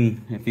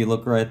screen, if you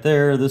look right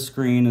there, this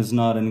screen is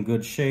not in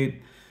good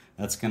shape.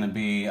 That's going to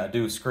be, I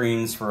do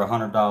screens for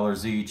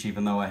 $100 each,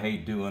 even though I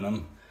hate doing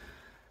them.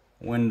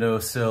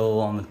 Windowsill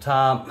on the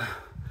top.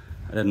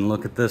 I didn't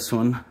look at this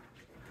one.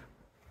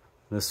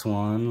 This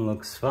one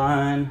looks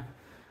fine.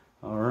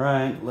 All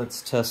right,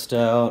 let's test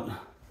out.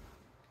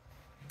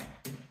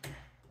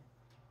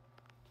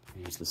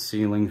 Here's the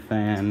ceiling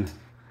fan.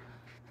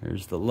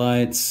 There's the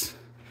lights.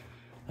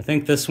 I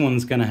think this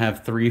one's gonna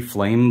have 3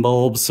 flame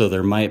bulbs, so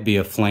there might be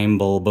a flame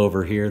bulb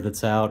over here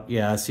that's out.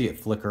 Yeah, I see it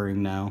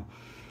flickering now.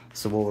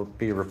 So we'll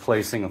be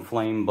replacing a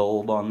flame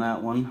bulb on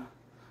that one.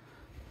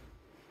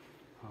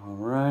 All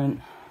right.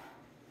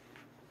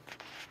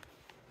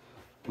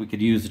 We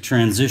could use a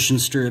transition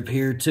strip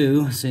here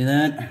too, see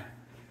that?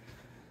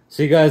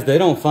 See guys, they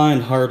don't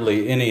find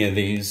hardly any of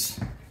these.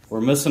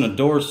 We're missing a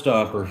door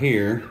stopper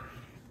here,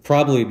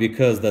 probably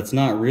because that's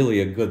not really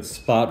a good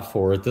spot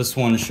for it. This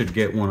one should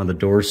get one of the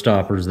door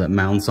stoppers that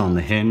mounts on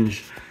the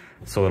hinge,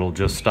 so it'll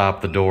just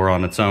stop the door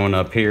on its own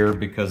up here,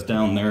 because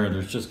down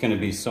there's just gonna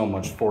be so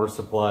much force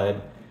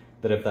applied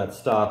that if that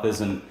stop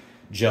isn't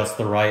just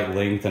the right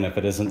length and if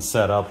it isn't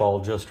set up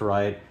all just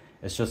right,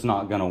 it's just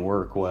not gonna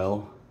work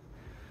well.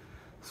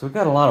 So we've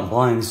got a lot of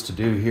blinds to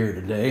do here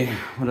today.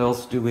 What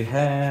else do we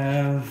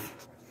have?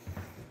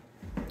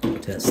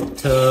 Test the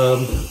tub.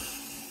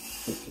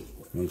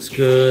 Looks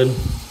good.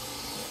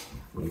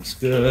 Looks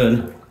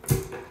good.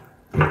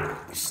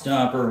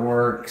 Stopper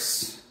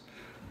works.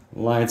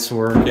 Lights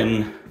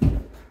working.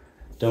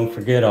 Don't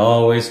forget to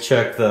always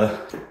check the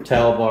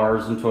towel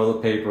bars and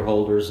toilet paper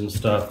holders and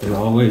stuff. They're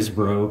always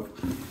broke.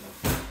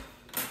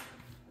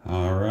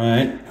 All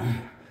right.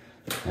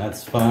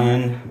 That's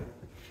fine.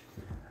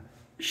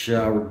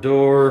 Shower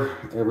door,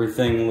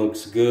 everything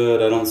looks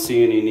good. I don't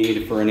see any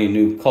need for any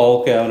new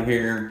caulk out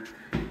here.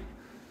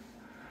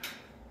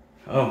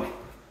 Oh.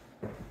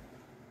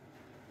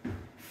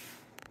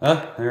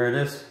 Ah, there it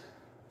is.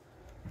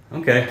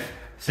 Okay,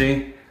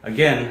 see,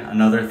 again,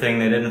 another thing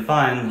they didn't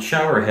find, the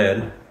shower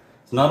head.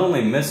 It's not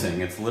only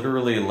missing, it's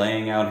literally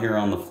laying out here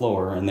on the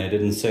floor, and they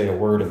didn't say a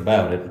word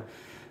about it.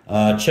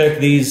 Check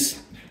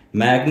these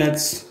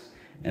magnets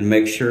and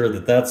make sure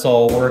that that's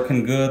all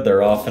working good.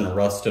 They're often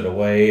rusted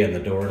away and the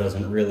door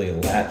doesn't really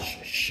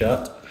latch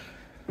shut.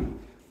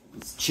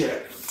 Let's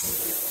check.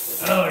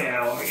 Oh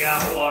yeah, well, we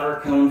got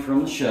water coming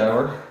from the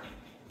shower.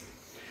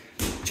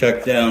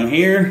 Check down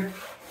here.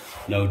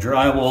 No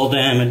drywall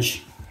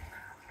damage.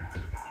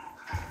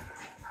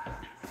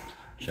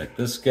 Check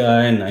this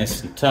guy,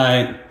 nice and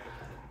tight.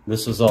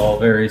 This is all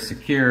very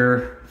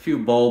secure. A few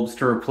bulbs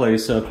to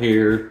replace up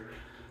here.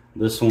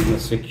 This one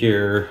is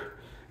secure.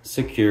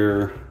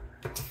 Secure.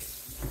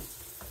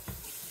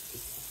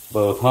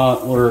 Both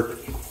hot work.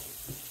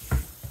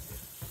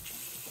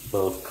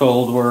 Both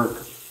cold work.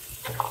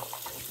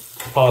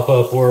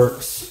 Pop-up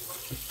works.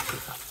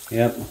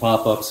 Yep, the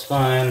pop-up's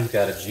fine.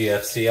 Got a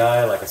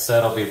GFCI. Like I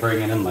said, I'll be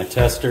bringing in my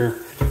tester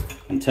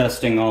and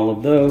testing all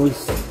of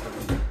those.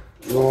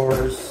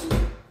 Drawers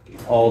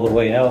all the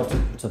way out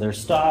to their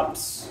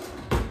stops.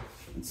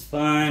 It's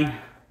fine.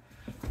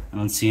 I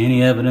don't see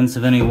any evidence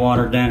of any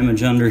water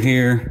damage under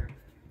here.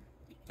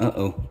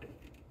 Uh-oh.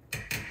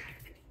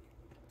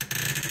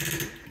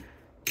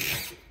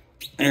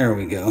 There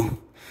we go.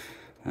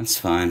 That's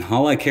fine.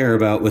 All I care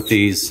about with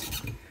these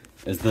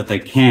is that they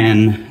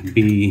can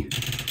be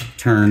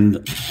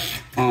turned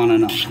on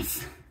and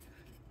off.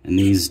 And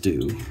these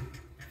do.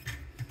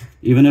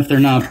 Even if they're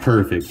not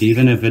perfect,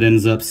 even if it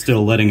ends up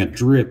still letting a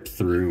drip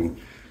through,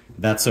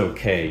 that's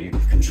okay. You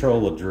can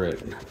control a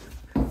drip.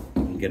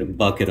 Get a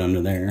bucket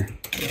under there.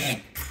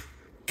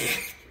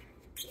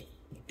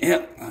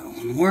 Yep, that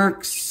one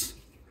works.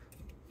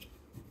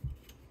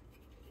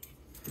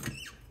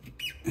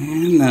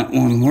 And that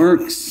one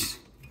works.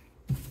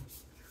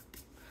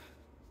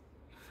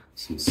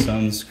 Some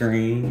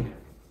sunscreen.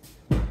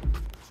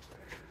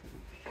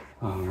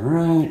 All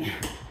right.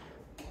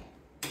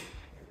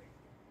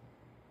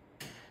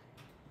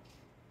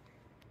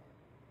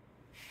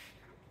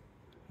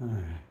 All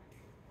right.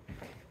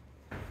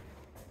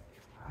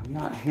 I'm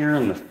not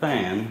hearing the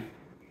fan.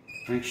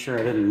 Make sure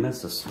I didn't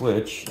miss a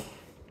switch.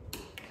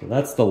 So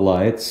that's the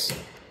lights.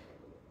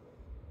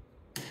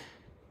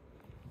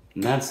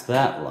 And that's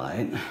that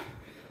light.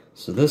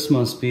 So this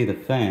must be the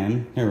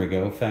fan. Here we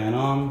go, fan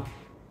on.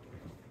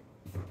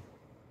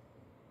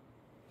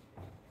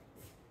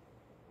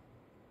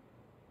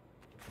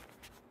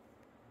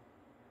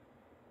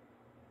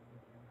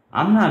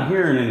 I'm not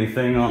hearing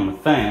anything on the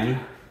fan.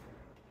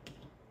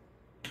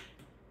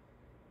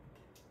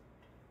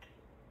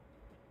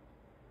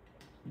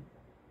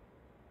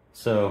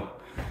 So,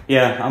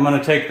 yeah, I'm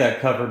gonna take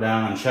that cover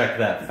down and check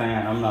that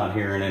fan. I'm not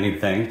hearing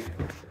anything.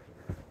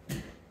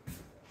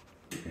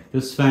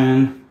 This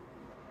fan,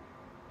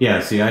 yeah,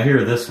 see, I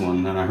hear this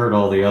one and I heard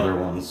all the other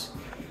ones.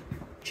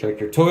 Check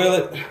your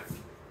toilet,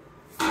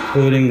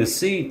 including the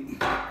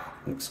seat.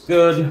 Looks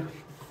good.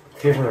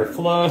 Give her a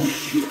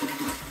flush.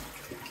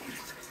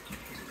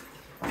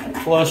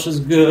 Flush is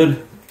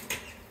good.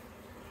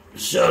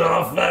 Shut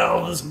off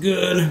valve is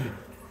good.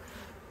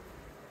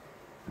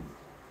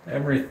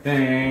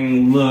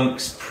 Everything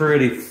looks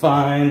pretty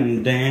fine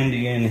and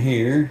dandy in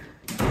here.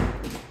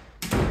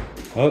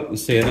 Oh, you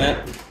see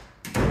that?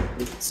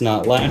 It's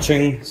not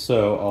latching,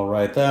 so I'll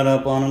write that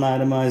up on an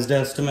itemized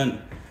estimate.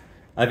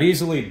 I've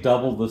easily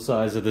doubled the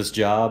size of this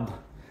job.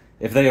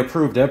 If they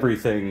approved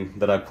everything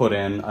that I put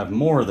in, I've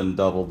more than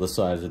doubled the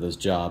size of this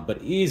job,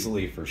 but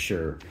easily for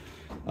sure,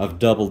 I've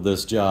doubled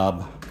this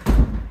job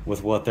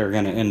with what they're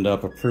gonna end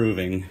up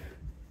approving.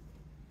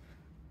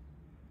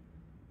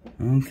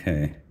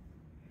 Okay.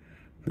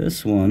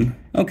 This one,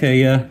 okay,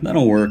 yeah,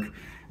 that'll work.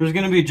 There's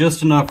gonna be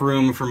just enough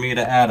room for me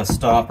to add a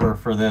stopper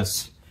for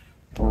this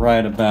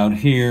right about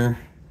here.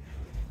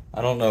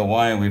 I don't know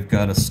why we've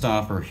got a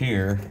stopper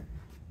here,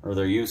 or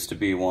there used to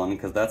be one,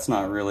 because that's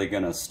not really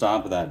gonna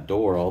stop that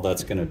door. All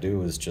that's gonna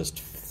do is just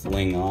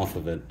fling off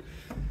of it.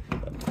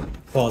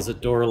 Closet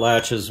door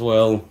latch as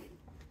well.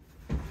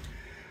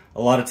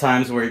 A lot of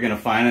times where you're gonna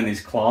find in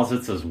these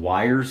closets is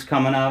wires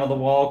coming out of the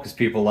wall, because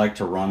people like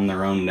to run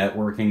their own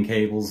networking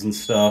cables and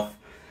stuff.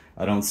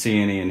 I don't see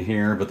any in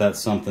here, but that's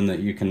something that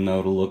you can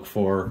know to look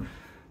for.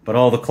 But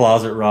all the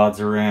closet rods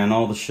are in,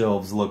 all the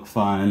shelves look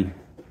fine.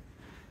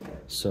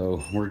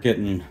 So we're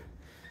getting,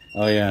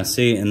 oh yeah,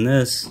 see, and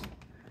this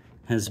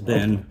has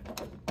been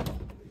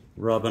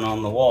rubbing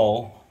on the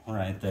wall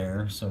right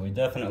there. So we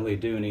definitely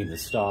do need the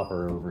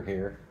stopper over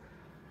here.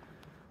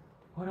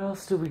 What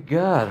else do we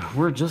got?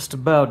 We're just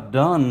about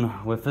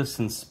done with this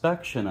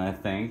inspection, I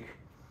think.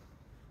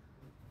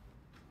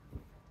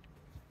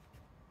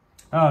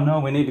 Oh no,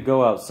 we need to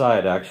go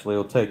outside actually.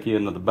 It'll take you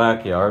into the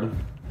backyard.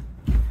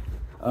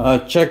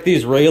 Check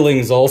these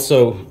railings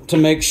also to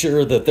make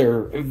sure that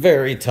they're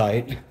very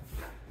tight.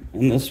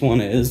 And this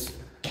one is.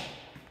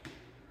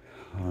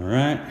 All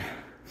right.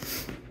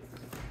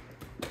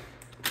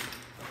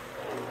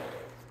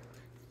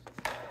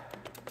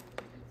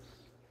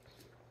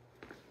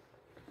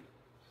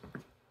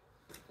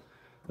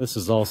 This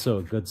is also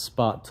a good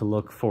spot to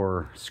look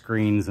for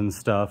screens and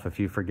stuff if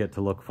you forget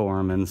to look for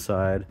them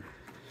inside.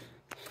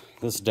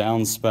 This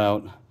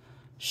downspout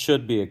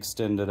should be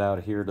extended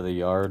out here to the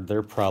yard.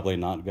 They're probably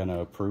not going to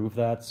approve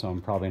that, so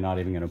I'm probably not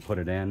even going to put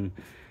it in.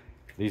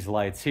 These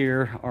lights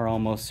here are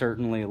almost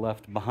certainly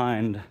left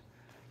behind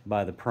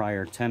by the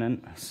prior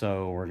tenant.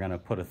 So we're gonna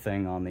put a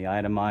thing on the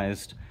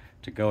itemized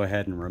to go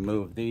ahead and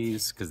remove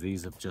these, because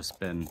these have just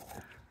been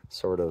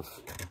sort of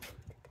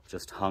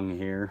just hung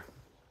here.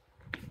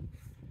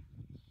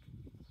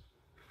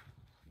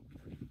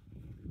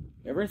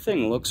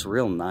 Everything looks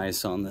real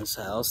nice on this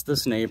house.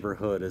 This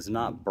neighborhood is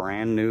not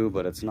brand new,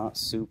 but it's not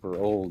super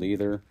old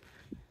either.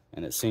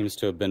 And it seems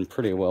to have been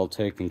pretty well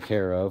taken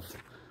care of.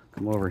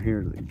 Come over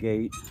here to the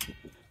gate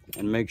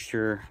and make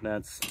sure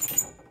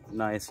that's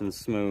nice and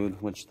smooth,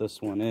 which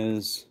this one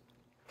is.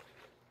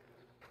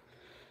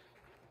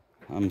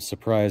 I'm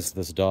surprised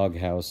this dog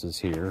house is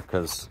here,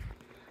 because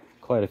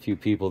quite a few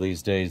people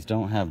these days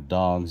don't have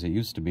dogs. It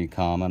used to be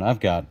common. I've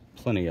got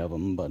plenty of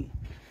them, but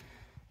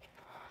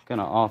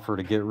gonna offer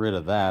to get rid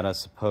of that, I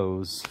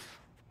suppose.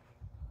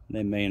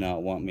 They may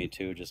not want me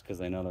to, just because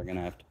they know they're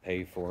gonna have to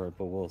pay for it,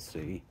 but we'll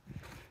see.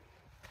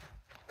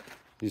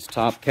 These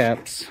top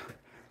caps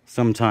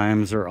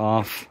sometimes are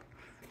off,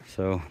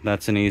 so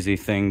that's an easy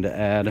thing to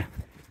add,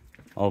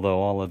 although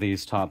all of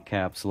these top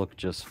caps look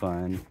just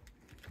fine.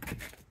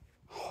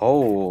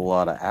 Whole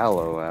lot of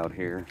aloe out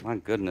here, my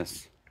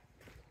goodness.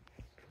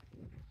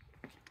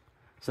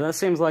 So that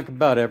seems like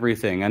about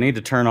everything. I need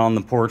to turn on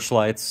the porch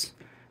lights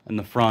in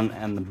the front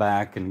and the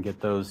back and get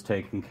those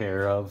taken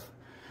care of.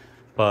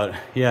 But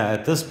yeah,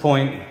 at this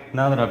point,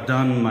 now that I've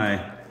done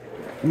my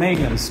main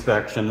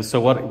inspection, so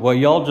what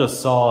y'all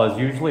just saw is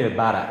usually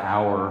about an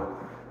hour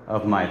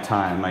of my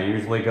time. I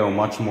usually go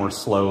much more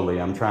slowly.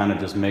 I'm trying to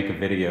just make a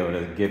video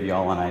to give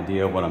y'all an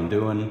idea of what I'm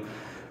doing.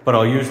 But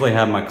I'll usually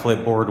have my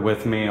clipboard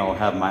with me, I'll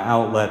have my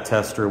outlet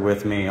tester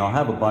with me, I'll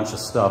have a bunch of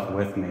stuff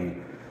with me.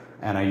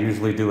 And I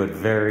usually do it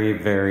very,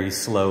 very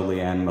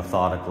slowly and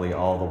methodically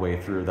all the way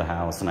through the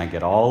house. And I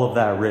get all of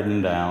that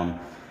written down.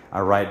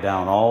 I write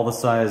down all the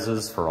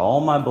sizes for all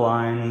my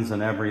blinds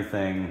and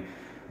everything,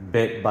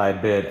 bit by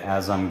bit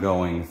as I'm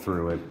going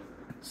through it.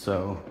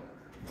 So,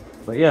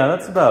 but yeah,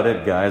 that's about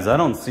it, guys. I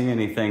don't see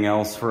anything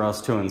else for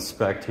us to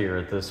inspect here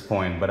at this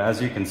point. But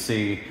as you can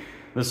see,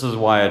 this is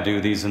why I do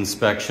these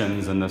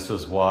inspections, and this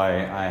is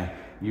why I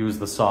use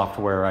the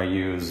software I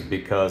use,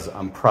 because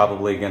I'm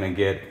probably gonna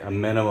get a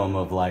minimum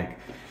of like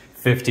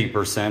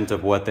 50%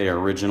 of what they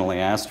originally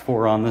asked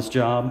for on this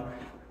job.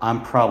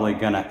 I'm probably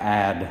gonna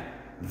add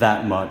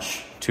that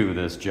much to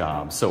this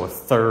job. So a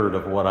third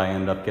of what I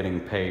end up getting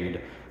paid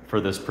for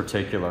this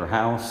particular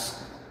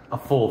house, a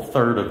full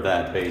third of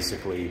that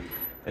basically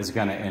is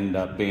gonna end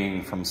up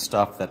being from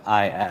stuff that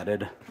I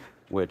added,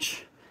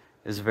 which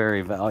is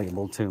very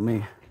valuable to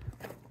me.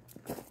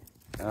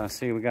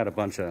 See, we got a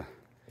bunch of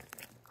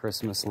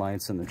Christmas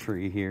lights in the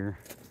tree here.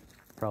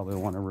 Probably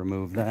want to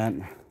remove that.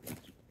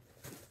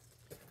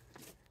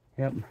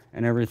 Yep,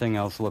 and everything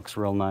else looks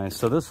real nice.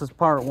 So this is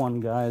part one,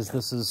 guys.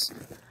 This is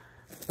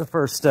the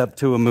first step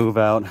to a move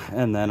out,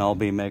 and then I'll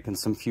be making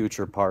some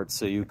future parts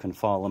so you can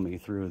follow me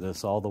through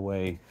this all the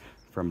way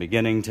from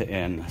beginning to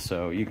end.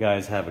 So you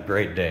guys have a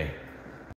great day.